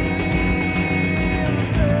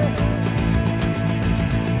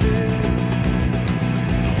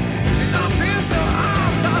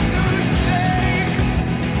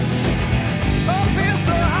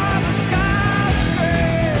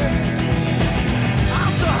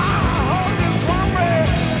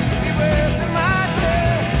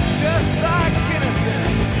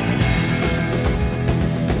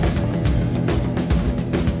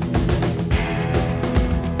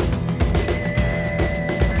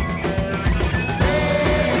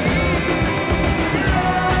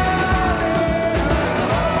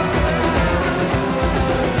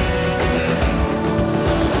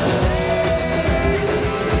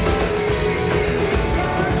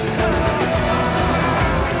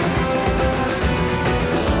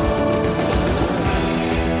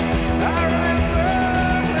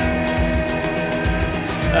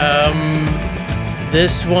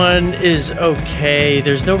 This one is okay.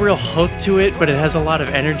 There's no real hook to it, but it has a lot of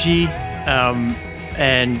energy.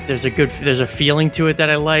 And there's a feeling to it that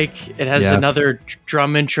I like. It has another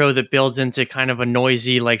drum intro that builds into kind of a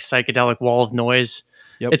noisy, like psychedelic wall of noise.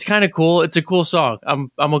 Yep. It's kind of cool. It's a cool song.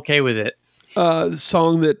 I'm okay with it.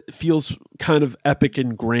 Song that feels kind of epic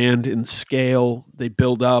and grand in scale. They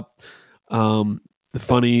build up. The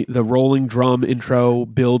rolling drum intro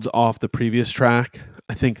builds off the previous track.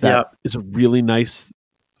 I think that is a really nice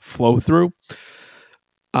flow through.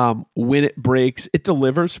 When it breaks, it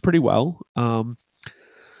delivers pretty well.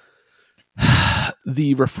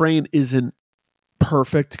 The refrain isn't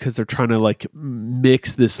perfect because they're trying to like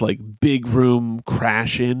mix this like big room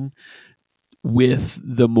crash in with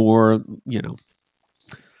the more,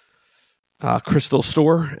 Crystal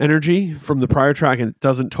Store energy from the prior track, and it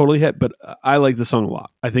doesn't totally hit, but I like the song a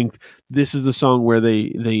lot. I think this is the song where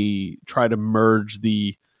they try to merge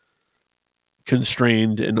the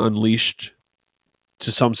constrained and unleashed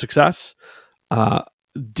to some success.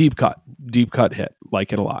 Deep cut hit.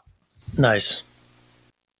 Like it a lot. Nice.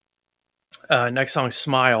 Next song,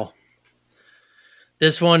 Smile.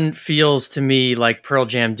 This one feels to me like Pearl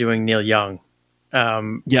Jam doing Neil Young.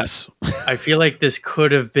 Yes. I feel like this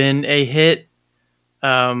could have been a hit.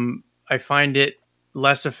 I find it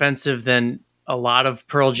less offensive than a lot of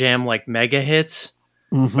Pearl Jam like mega hits,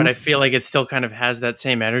 but I feel like it still kind of has that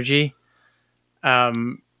same energy.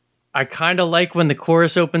 I kind of like when the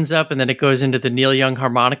chorus opens up and then it goes into the Neil Young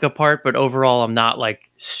harmonica part, but overall I'm not like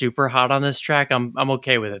super hot on this track. I'm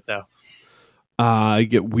okay with it though. I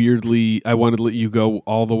want to let you go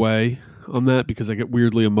all the way on that because I get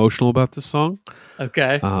weirdly emotional about this song.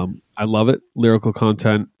 Okay. I love it. Lyrical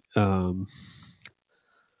content. A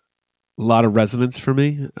lot of resonance for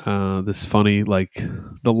me. This funny, like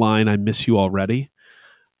the line, "I miss you already,"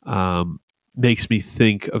 makes me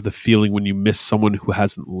think of the feeling when you miss someone who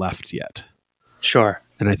hasn't left yet. Sure.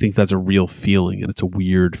 And I think that's a real feeling, and it's a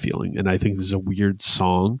weird feeling. And I think this is a weird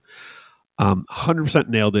song. 100%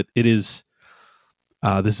 nailed it. It is.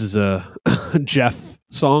 This is a Jeff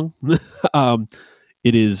song.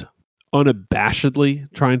 It is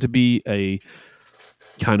unabashedly trying to be a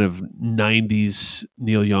kind of 90s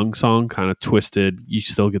Neil Young song, kind of twisted. You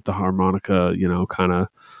still get the harmonica, kind of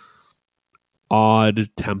odd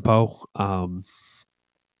tempo.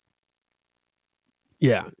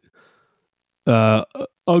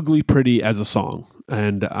 Ugly Pretty as a song,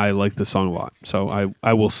 and I like the song a lot. So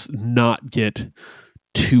I will not get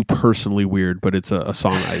too personally weird, but it's a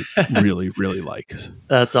song I really, really like.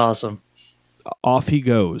 That's awesome. Off He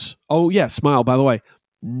Goes. Oh yeah, Smile, by the way.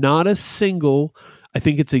 Not a single. I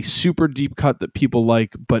think it's a super deep cut that people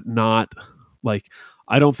like, but not like,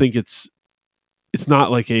 I don't think it's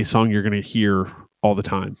not like a song you're going to hear all the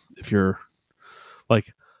time. If you're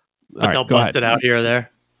like, but they'll bust it out here or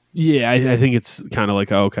there. Yeah, I think it's kind of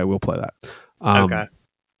like, oh, okay, we'll play that. Okay.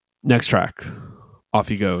 Next track, Off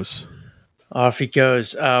He Goes. Off He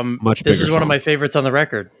Goes. Much this is bigger one song. of my favorites on the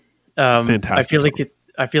record. Fantastic.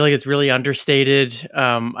 I feel like it's really understated.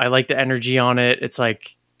 I like the energy on it. It's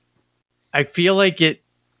like, I feel like it.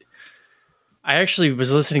 I actually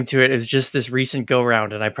was listening to it. It was just this recent go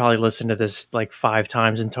round, and I probably listened to this like 5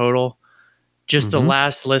 times in total. Just the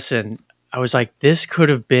last listen, I was like, this could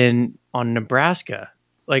have been on Nebraska.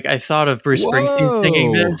 Like I thought of Bruce Springsteen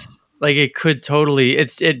singing this. Like it could totally.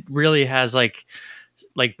 It really has like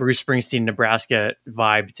Bruce Springsteen Nebraska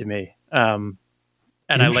vibe to me. And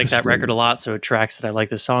I like that record a lot, so it tracks that I like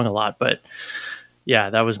this song a lot. But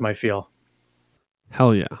yeah, that was my feel.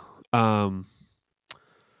 Hell yeah.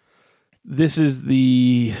 This is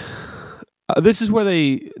where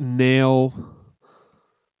they nail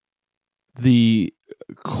the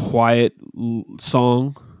quiet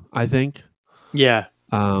song, I think. Yeah.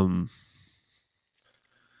 Yeah,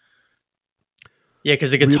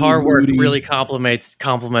 because the guitar really work moody. really complements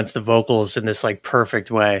the vocals in this like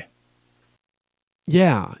perfect way.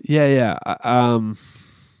 Yeah.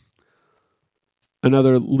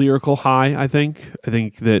 Another lyrical high, I think. I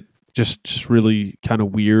think that just really kind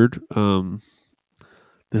of weird.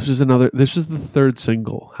 This was the third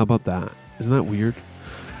single. How about that? Isn't that weird?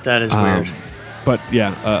 That is weird. But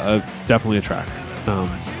yeah, definitely a track.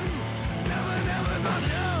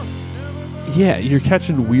 Yeah, you're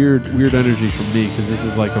catching weird energy from me because this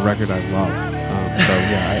is like a record I love. So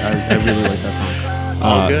yeah, I really like that song.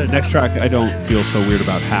 All good. Next track, I don't feel so weird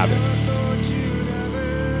about Habit.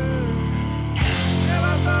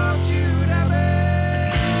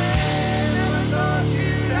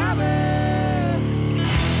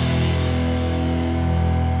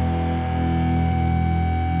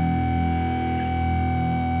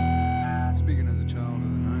 Speaking as a child of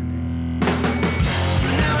the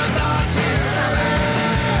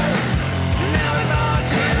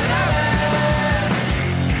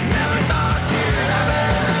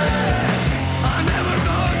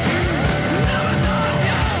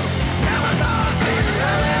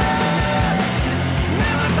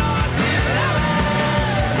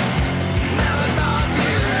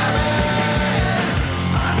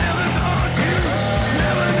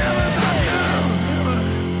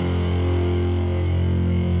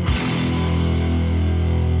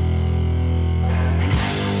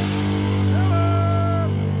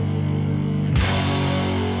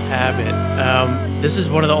this is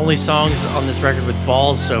one of the only songs on this record with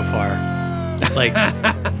balls so far. Like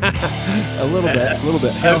a little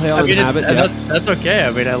bit. Hail, Hail, and Habit. Yeah. That's okay.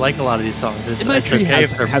 I mean, I like a lot of these songs. It's okay.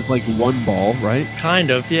 Has like one ball, right?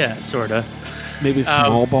 Kind of, yeah, sort of. Maybe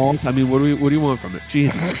small balls. I mean, what do you want from it?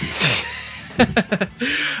 Jesus.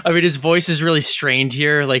 I mean, his voice is really strained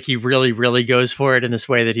here. Like he really, really goes for it in this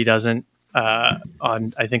way that he doesn't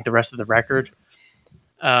on, I think, the rest of the record.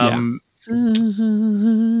 There's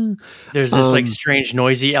this like strange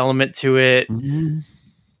noisy element to it. Mm-hmm.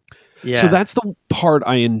 Yeah. So that's the part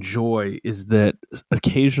I enjoy, is that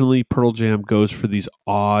occasionally Pearl Jam goes for these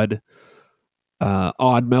odd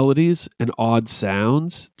melodies and odd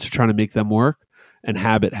sounds to try to make them work, and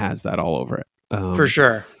Habit has that all over it. For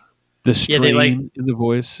sure. The strain in the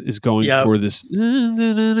voice is going for this.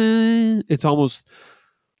 It's almost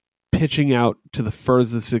pitching out to the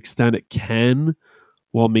furthest extent it can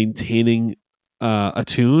while maintaining a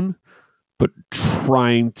tune, but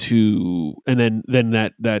trying to, and then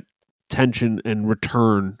that tension and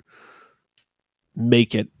return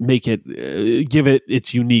make it give it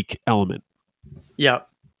its unique element. Yeah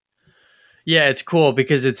it's cool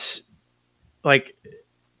because it's like,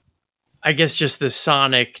 I guess just the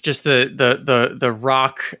sonic, just the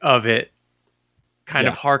rock of it kind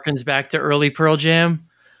of harkens back to early Pearl Jam,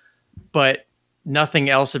 but nothing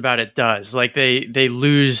else about it does. Like they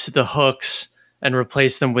lose the hooks and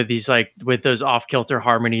replace them with these, like, with those off-kilter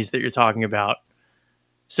harmonies that you're talking about.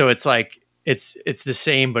 So it's like it's the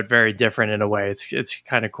same but very different in a way. It's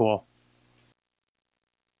kind of cool.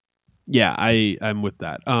 Yeah, I'm with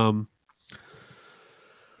that.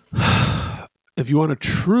 If you want a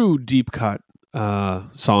true deep cut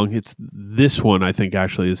song, it's this one. I think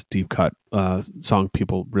actually is deep cut song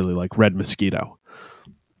people really like, Red Mosquito.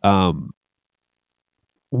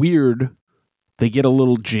 Weird, they get a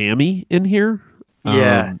little jammy in here.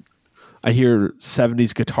 Yeah, I hear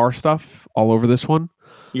 70s guitar stuff all over this one.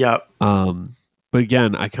 Yep. But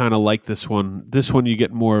again, I kind of like this one. This one you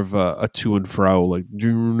get more of a to and fro, like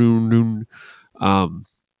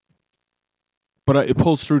but it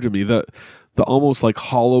pulls through to me. The almost like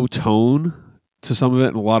hollow tone to some of it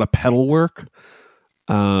and a lot of pedal work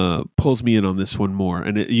pulls me in on this one more.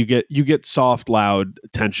 And you get soft, loud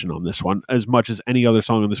tension on this one as much as any other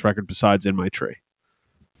song on this record besides In My Tree.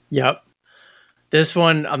 Yep. This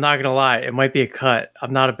one, I'm not gonna lie, it might be a cut.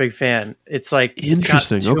 I'm not a big fan. It's like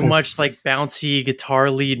interesting. It's got too much like bouncy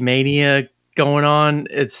guitar lead mania going on.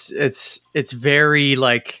 It's very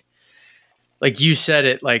like you said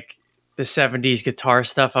it, like the 70s guitar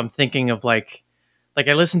stuff. I'm thinking of like I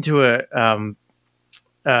listened to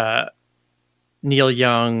a Neil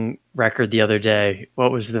Young record the other day.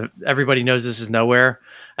 What was Everybody Knows This Is Nowhere.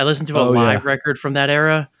 I listened to a live record from that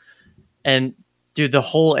era, and dude, the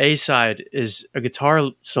whole A side is a guitar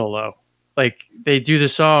solo. Like they do the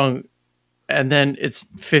song and then it's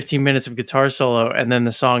 15 minutes of guitar solo and then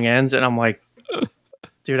the song ends. And I'm like,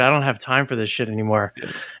 dude, I don't have time for this shit anymore.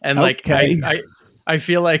 And like, I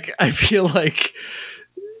feel like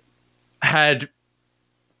had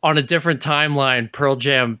on a different timeline, Pearl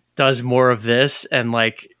Jam does more of this and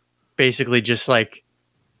like basically just like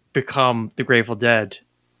become the Grateful Dead.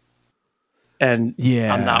 And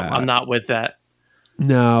I'm not with that.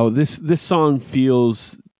 No, this song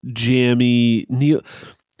feels jammy. Neil,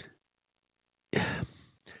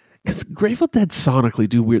 because Grateful Dead sonically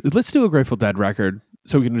do weird. Let's do a Grateful Dead record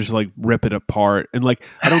so we can just like rip it apart. And like,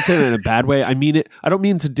 I don't say that in a bad way. I mean it. I don't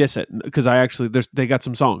mean to diss it because they got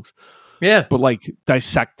some songs. Yeah, but like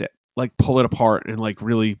dissect it, like pull it apart, and like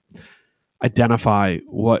really identify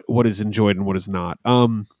what is enjoyed and what is not.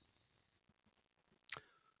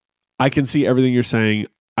 I can see everything you're saying.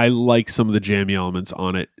 I like some of the jammy elements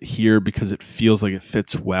on it here because it feels like it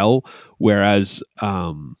fits well. Whereas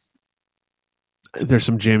there's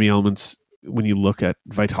some jammy elements when you look at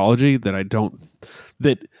Vitology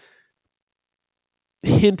that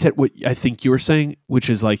hint at what I think you're saying, which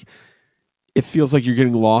is like, it feels like you're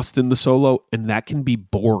getting lost in the solo, and that can be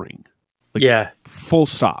boring. Like, yeah, full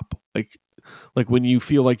stop. Like when you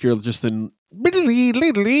feel like you're just in like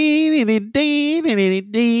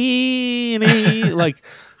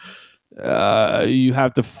you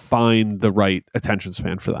have to find the right attention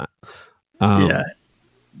span for that.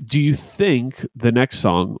 Do you think the next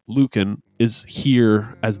song, Lucan, is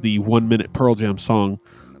here as the 1 minute Pearl Jam song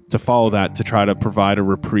to follow that, to try to provide a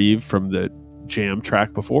reprieve from the jam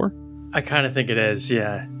track before? I kind of think it is.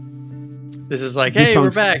 Yeah, this is like, hey,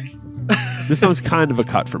 we're back. This song's kind of a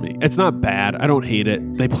cut for me. It's not bad. I don't hate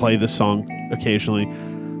it. They play this song occasionally.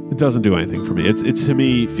 It doesn't do anything for me. It's to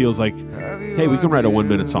me feels like, hey, we can write a 1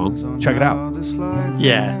 minute song. Check it out.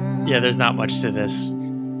 Yeah. There's not much to this.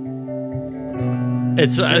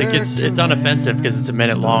 It's it's unoffensive because it's a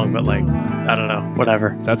minute long, but like I don't know,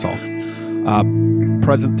 whatever. That's all.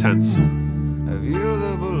 Present tense. Have you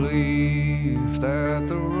the belief that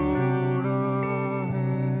the road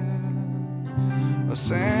ahead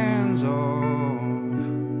ascends off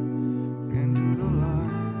into the light?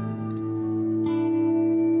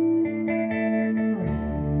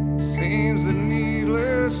 Seems that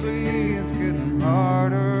needlessly it's getting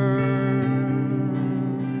harder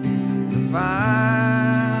to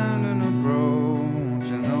find an approach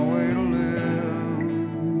and a way to live.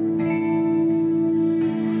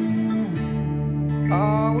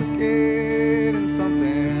 Are we getting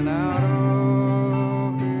something out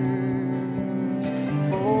of this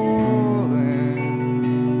more than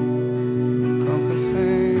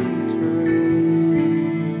encompassing trade?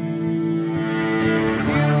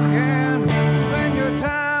 You can spend your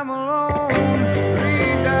time alone,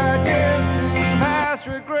 redigesting past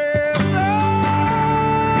regrets.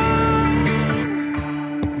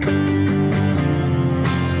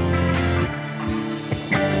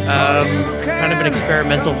 Kind of an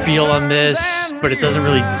experimental feel on this, but it doesn't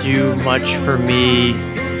really do much for me.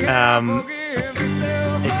 It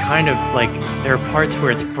kind of like there are parts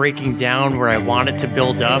where it's breaking down where I want it to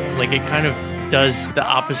build up. Like it kind of does the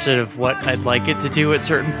opposite of what I'd like it to do at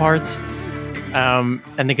certain parts.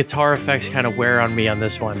 And the guitar effects kind of wear on me on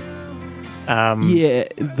this one. Yeah,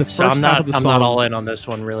 the first So I'm half of the not song, all in on this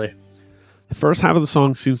one really. the first half of the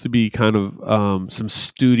song seems to be kind of some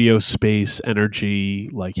studio space energy,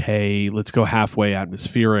 like, hey, let's go halfway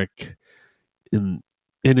atmospheric in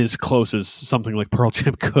as close as something like Pearl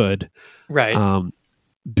Jam could. Right.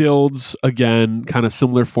 Builds again, kind of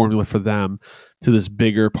similar formula for them to this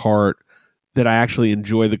bigger part that I actually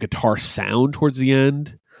enjoy the guitar sound towards the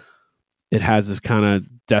end. It has this kind of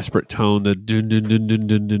desperate tone, the dun dun dun dun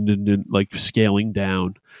dun dun dun, dun, like scaling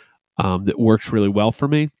down, that works really well for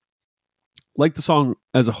me. Like the song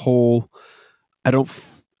as a whole, I don't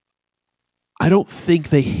think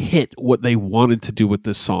they hit what they wanted to do with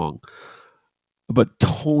this song, but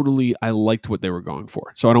tonally I liked what they were going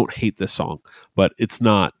for. So I don't hate this song, but it's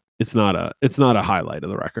not a highlight of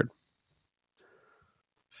the record.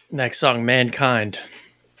 Next song, Mankind.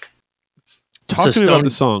 Talk So to me about the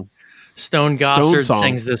song. Stone Gossard song.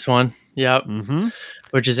 sings this one. Yep. Mm-hmm.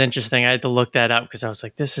 Which is interesting. I had to look that up because I was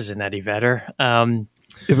like, this isn't Eddie Vedder.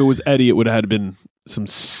 If it was Eddie, it would have had been some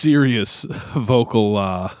serious vocal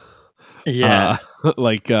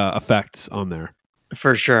effects on there.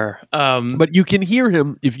 For sure. But you can hear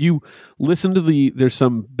him if you listen to there's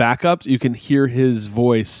some backups, you can hear his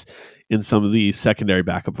voice in some of the secondary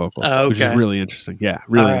backup vocals, which is really interesting. Yeah,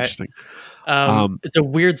 really interesting. It's a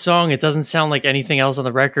weird song. It doesn't sound like anything else on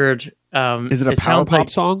the record. Is it a power pop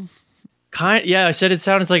song? Yeah, I said it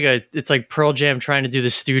sounds like it's like Pearl Jam trying to do the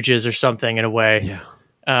Stooges or something in a way. Yeah.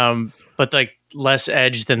 But like less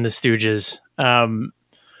edge than the Stooges.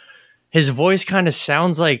 His voice kind of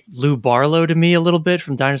sounds like Lou Barlow to me a little bit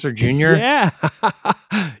from Dinosaur Jr. Yeah.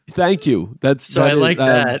 Thank you. I like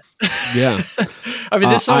that. Yeah. I mean,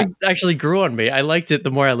 this song actually grew on me. I liked it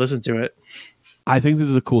the more I listened to it. I think this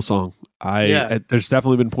is a cool song. There's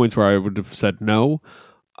definitely been points where I would have said no.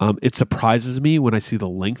 It surprises me when I see the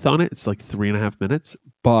length on it. It's like 3.5 minutes,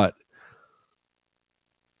 but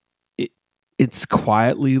it's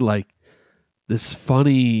quietly like this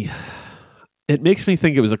funny. It makes me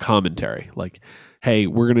think it was a commentary. Like, hey,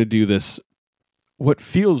 we're going to do this. What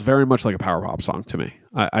feels very much like a power pop song to me.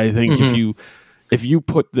 I think if you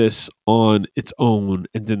put this on its own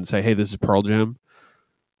and didn't say, hey, this is Pearl Jam,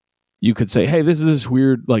 you could say, hey, this is this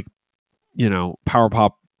weird, like, power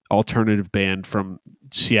pop alternative band from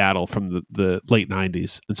Seattle from the late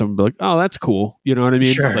 90s. And someone would be like, oh, that's cool. You know what I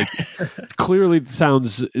mean? Sure. Like, clearly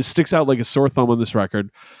it sticks out like a sore thumb on this record.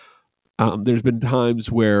 There's been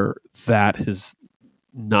times where that has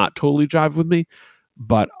not totally jived with me,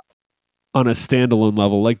 but on a standalone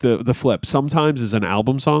level, like the Flip, sometimes is an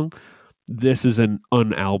album song. This is an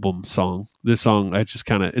unalbum song. This song, I just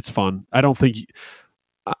kind of, it's fun. I don't think,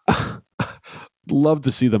 love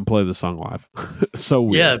to see them play the song live. So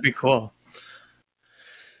weird. Yeah, it'd be cool.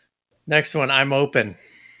 Next one, I'm Open.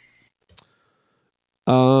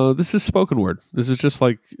 This is spoken word. This is just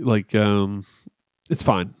like it's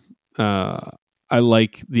fine. I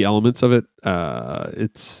like the elements of it.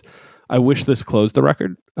 I wish this closed the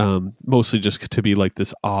record. Mostly just to be like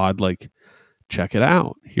this odd, like, check it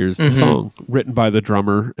out. Here's the song written by the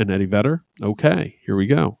drummer and Eddie Vedder. Okay, here we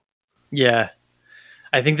go. Yeah.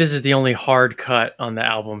 I think this is the only hard cut on the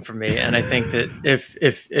album for me, and I think that if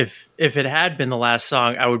it had been the last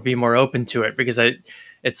song, I would be more open to it because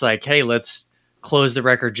it's like, hey, let's close the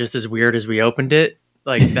record just as weird as we opened it,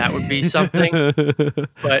 like that would be something.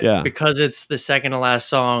 But Yeah. because it's the second to last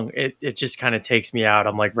song, it just kind of takes me out.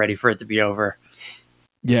 I'm like ready for it to be over.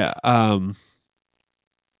 Yeah.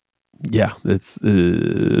 Yeah, it's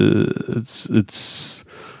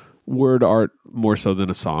word art more so than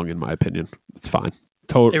a song, in my opinion. It's fine.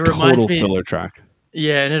 Total filler track.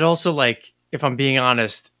 Yeah, and it also, like, if I'm being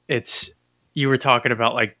honest, you were talking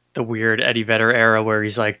about like the weird Eddie Vedder era where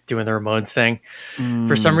he's like doing the Ramones thing.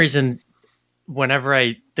 For some reason, whenever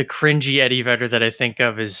the cringy Eddie Vedder that I think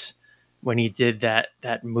of is when he did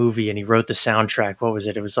that movie and he wrote the soundtrack. What was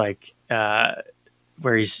it? It was like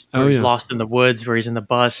where he's lost in the woods, where he's in the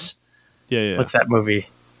bus. Yeah. What's that movie?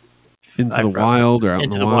 Into the Wild or Out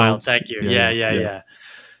in the Wild? Thank you. Yeah.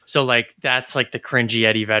 So like that's like the cringy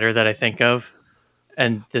Eddie Vedder that I think of,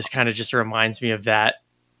 and this kind of just reminds me of that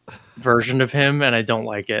version of him, and I don't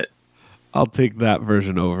like it. I'll take that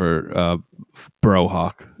version over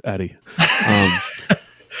Brohawk Eddie.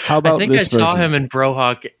 How about I think this I saw him in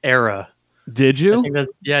Brohawk era. Did you?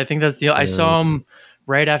 I think that's the. I saw him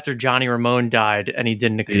right after Johnny Ramone died, and he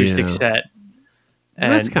did an acoustic set.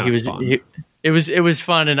 And that's kind of fun. It was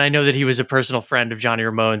fun, and I know that he was a personal friend of Johnny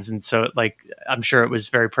Ramone's, and so like I'm sure it was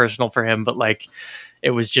very personal for him. But like,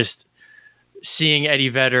 it was just seeing Eddie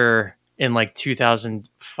Vedder in like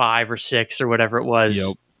 2005 or 6 or whatever it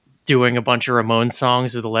was, doing a bunch of Ramones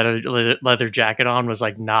songs with a leather jacket on was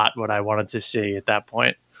like not what I wanted to see at that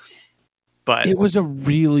point. But it was a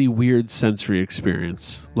really weird sensory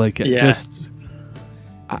experience. Like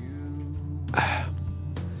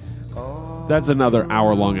that's another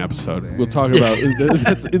hour-long episode. We'll talk about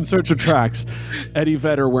that's In Search of Tracks. Eddie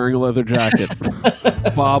Vedder wearing a leather jacket.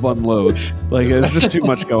 Bob unloads. Like there's just too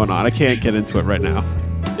much going on. I can't get into it right now.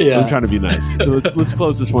 Yeah. I'm trying to be nice. Let's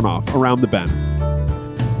close this one off. Around the Bend.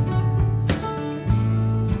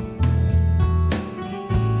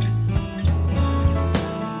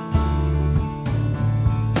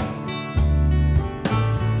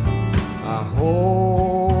 I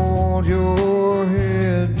hold your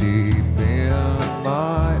head deep in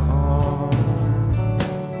my arms.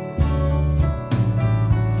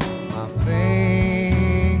 My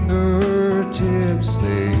fingertips,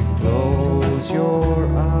 they close your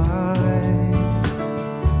eyes.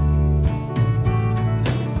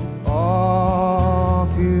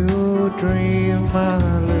 Of you dream, my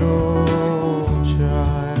little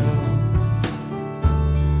child.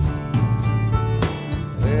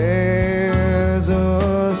 There's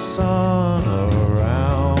a sun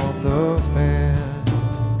around the bend.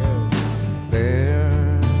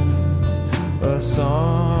 There's a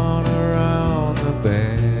sun around the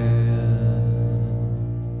bend.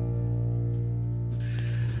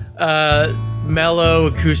 Mellow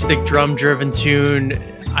acoustic drum driven tune.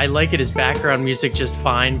 I like it as background music just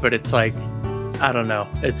fine, but it's like, I don't know.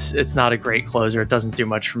 It's not a great closer. It doesn't do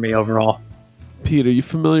much for me overall. Pete, are you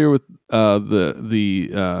familiar with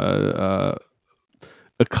the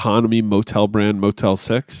economy motel brand Motel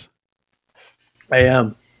 6? I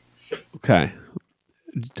am. Okay.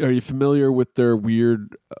 Are you familiar with their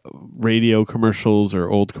weird radio commercials or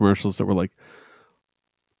old commercials that were like,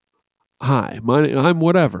 "Hi, I'm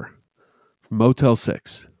whatever, Motel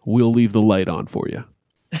 6. We'll leave the light on for you."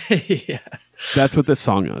 Yeah. That's what this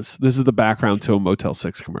song is. This is the background to a Motel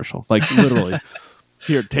 6 commercial. Like literally.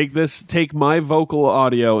 Here, take my vocal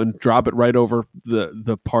audio and drop it right over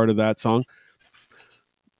the part of that song.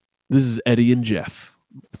 This is Eddie and Jeff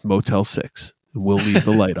with Motel 6. We'll leave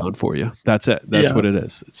the light on for you. That's it. That's what it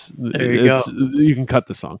is. There you go. You can cut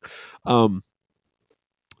the song.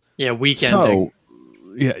 Weekend. So,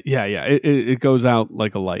 yeah. It goes out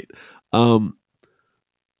like a light. Pearl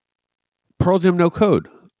Jam No Code.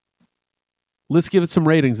 Let's give it some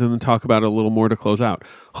ratings and then talk about it a little more to close out.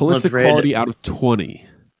 Holistic quality out of 20.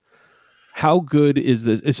 How good is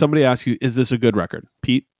this? If somebody asks you, is this a good record?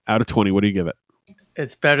 Pete, out of 20, what do you give it?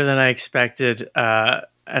 It's better than I expected.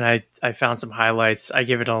 And I found some highlights. I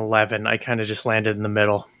give it an 11. I kind of just landed in the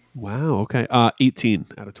middle. Wow. Okay. 18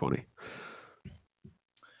 out of 20.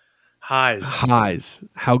 Highs.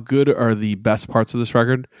 How good are the best parts of this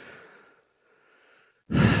record?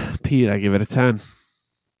 Pete, I give it a 10.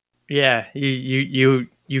 Yeah, you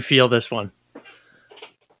feel this one.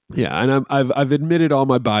 Yeah, and I've admitted all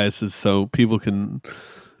my biases, so people can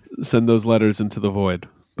send those letters into the void.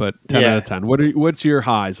 But 10 out of 10. What's your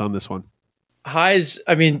highs on this one? Highs.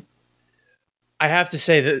 I mean, I have to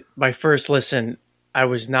say that my first listen, I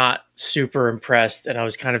was not super impressed, and I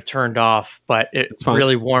was kind of turned off. But it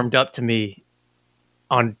really warmed up to me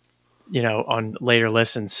on later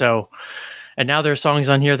listens. So, and now there are songs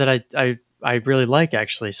on here that I really like,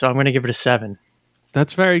 actually. So I'm going to give it a 7.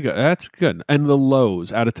 That's very good. That's good. And the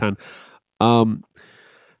lows out of 10.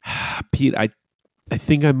 Pete, I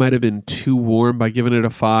think I might have been too warm by giving it a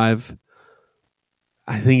 5.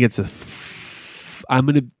 I think it's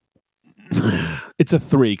it's a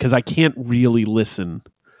 3 because I can't really listen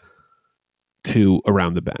to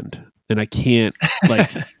Around the Bend, and I can't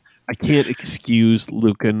I can't excuse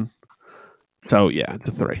Lucan. So yeah, it's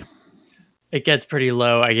a 3. It gets pretty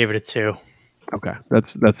low. I gave it a 2. Okay,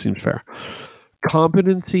 that seems fair.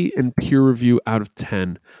 Competency and peer review out of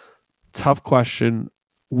 10. Tough question.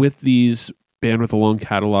 With these band with a long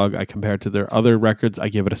catalog, I compared to their other records, I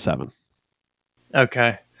give it a 7.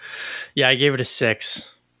 Okay. Yeah, I gave it a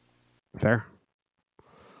 6. Fair.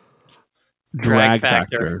 Drag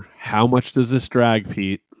factor. How much does this drag,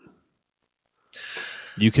 Pete?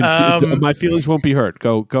 You can. My feelings won't be hurt.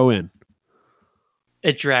 Go in.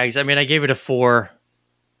 It drags. I mean, I gave it a 4.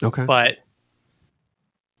 Okay. But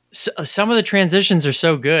some of the transitions are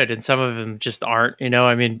so good, and some of them just aren't.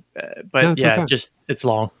 I mean, but no, yeah, okay. It's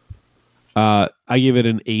long. I gave it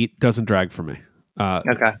an 8. Doesn't drag for me.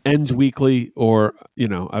 Okay. Ends weekly, or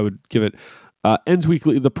I would give it. Ends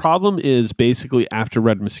weekly. The problem is basically after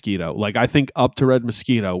Red Mosquito. Like I think up to Red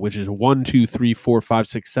Mosquito, which is 1, 2, 3, 4, 5,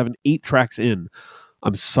 6, 7, 8 tracks in,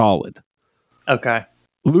 I'm solid. Okay.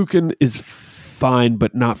 Lucan is fine,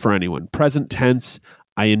 but not for anyone. Present tense,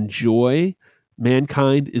 I enjoy.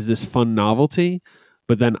 Mankind is this fun novelty,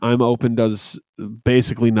 but then I'm Open does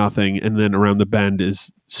basically nothing, and then Around the Bend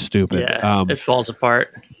is stupid. Yeah, it falls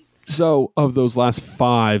apart. So of those last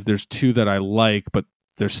 5, there's 2 that I like, but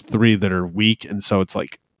there's 3 that are weak, and so it's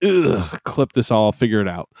like, clip this all, figure it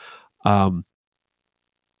out.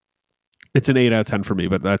 It's an 8 out of 10 for me,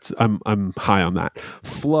 but I'm high on that.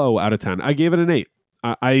 Flow out of 10. I gave it an 8.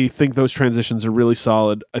 I think those transitions are really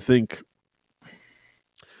solid. I think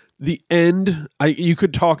the end, you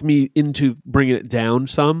could talk me into bringing it down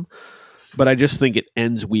some, but I just think it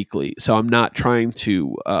ends weakly. So I'm not trying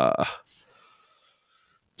to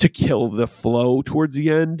kill the flow towards the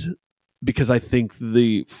end, because I think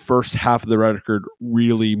the first half of the record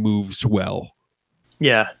really moves well.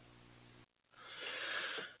 Yeah.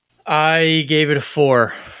 I gave it a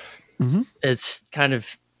 4. Mm-hmm. It's kind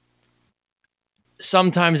of,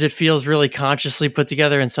 sometimes it feels really consciously put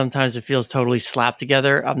together, and sometimes it feels totally slapped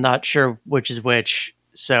together. I'm not sure which is which,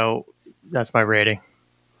 so that's my rating.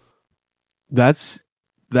 That's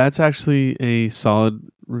actually a solid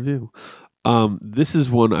review. This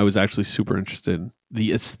is one I was actually super interested in.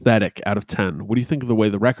 The aesthetic out of 10. What do you think of the way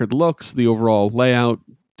the record looks, the overall layout,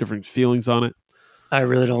 different feelings on it? I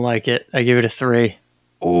really don't like it. I give it a 3.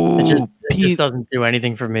 Oh, it just doesn't do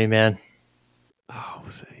anything for me, man. Oh,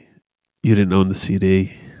 you didn't own the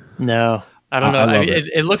CD? No, I don't know.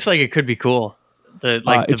 It looks like it could be cool. It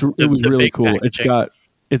was really cool.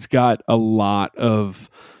 It's got a lot of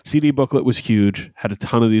CD booklet was huge. Had a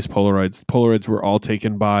ton of these Polaroids. Polaroids were all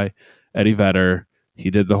taken by Eddie Vedder. He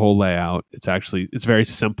did the whole layout. It's very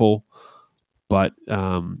simple, but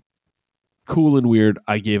cool and weird.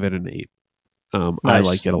 I gave it an 8. Nice. I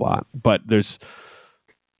like it a lot, but there's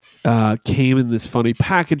came in this funny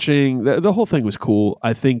packaging. The whole thing was cool.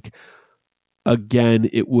 I think, again,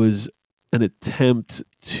 it was an attempt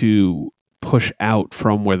to push out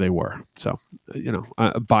from where they were. So,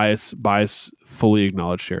 bias fully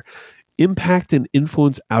acknowledged here. Impact and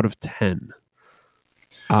influence out of 10.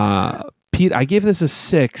 Pete, I gave this a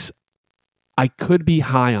 6. I could be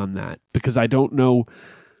high on that because I don't know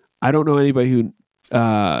anybody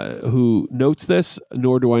who notes this,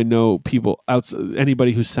 nor do I know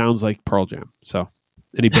anybody who sounds like Pearl Jam. So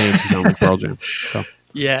any bands who sound like Pearl Jam. So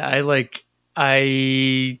yeah,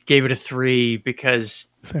 I gave it a 3 because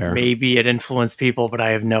maybe it influenced people, but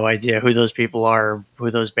I have no idea who those people are, or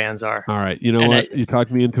who those bands are. All right, you know what? You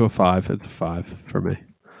talked me into a 5. It's a 5 for me.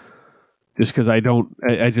 Just because I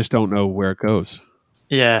just don't know where it goes.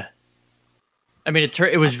 Yeah. I mean,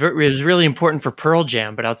 it was really important for Pearl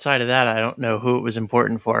Jam, but outside of that, I don't know who it was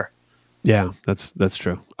important for. Yeah, that's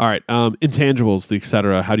true. All right, intangibles, the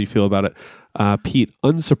etc. How do you feel about it, Pete?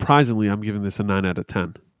 Unsurprisingly, I'm giving this a 9 out of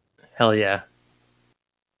 10. Hell yeah,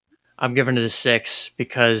 I'm giving it a 6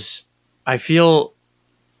 because I feel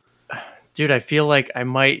like I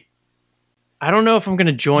might. I don't know if I'm going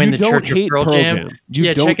to join the Church of Pearl Jam.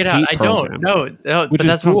 Check it out. I don't. No, but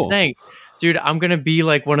that's cool. What I'm saying. Dude, I'm going to be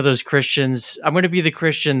like one of those Christians. I'm going to be the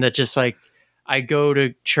Christian that just like, I go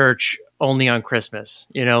to church only on Christmas,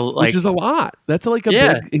 which is a lot. That's like a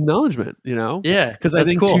big acknowledgement, Yeah. Because I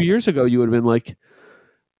think 2 years ago you would have been like,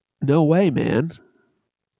 no way, man.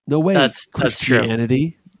 No way. That's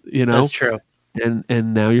Christianity, true. That's true.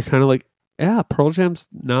 And now you're kind of like, yeah, Pearl Jam's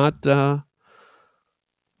not,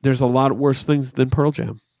 there's a lot worse things than Pearl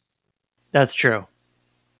Jam. That's true.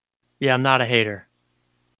 Yeah, I'm not a hater.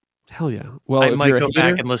 Hell yeah. Well, I if might you're a go hater,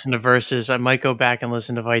 back and listen to Versus. I might go back and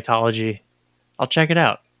listen to Vitology. I'll check it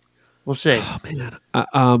out. We'll see. Oh man.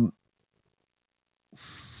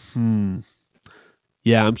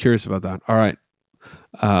 Yeah, I'm curious about that. All right.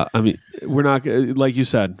 I mean, we're not, like you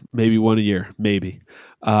said, maybe one a year, maybe.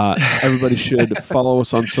 Everybody should follow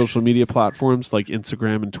us on social media platforms like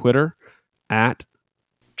Instagram and Twitter at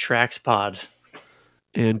TracksPod.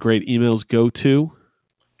 And great emails go to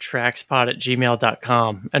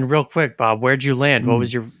trackspod@gmail.com. And real quick, Bob, where'd you land? What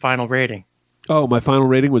was your final rating? Oh, my final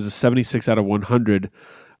rating was a 76 out of 100.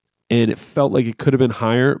 And it felt like it could have been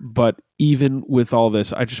higher. But even with all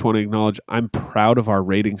this, I just want to acknowledge I'm proud of our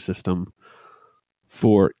rating system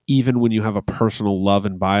for even when you have a personal love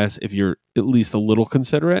and bias, if you're at least a little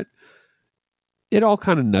considerate, it all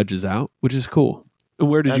kind of nudges out, which is cool. And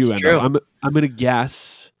where did you end up? I'm going to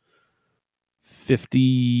guess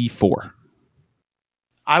 54.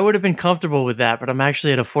 I would have been comfortable with that, but I'm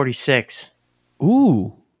actually at a 46.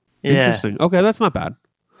 Ooh, yeah. Interesting. Okay, that's not bad.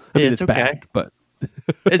 I mean, it's okay. Bad, but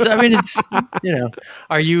it's. I mean, it's. You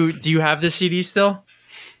know, do you have this CD still?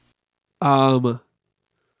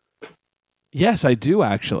 Yes, I do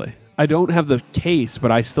actually. I don't have the case,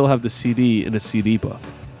 but I still have the CD in a CD book.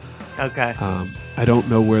 Okay. I don't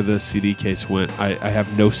know where the CD case went. I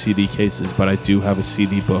have no CD cases, but I do have a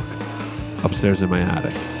CD book upstairs in my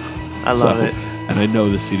attic. I love it. And I know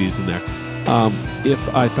the CD's in there.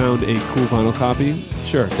 If I found a cool vinyl copy,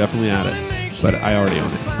 sure, definitely add it. But I already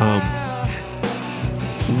own it.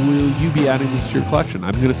 Will you be adding this to your collection?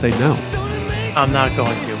 I'm going to say no. I'm not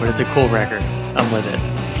going to, but it's a cool record. I'm with it.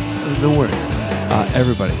 No worries.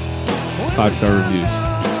 Everybody, 5-star reviews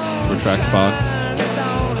for TracksPod.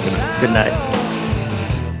 Good night.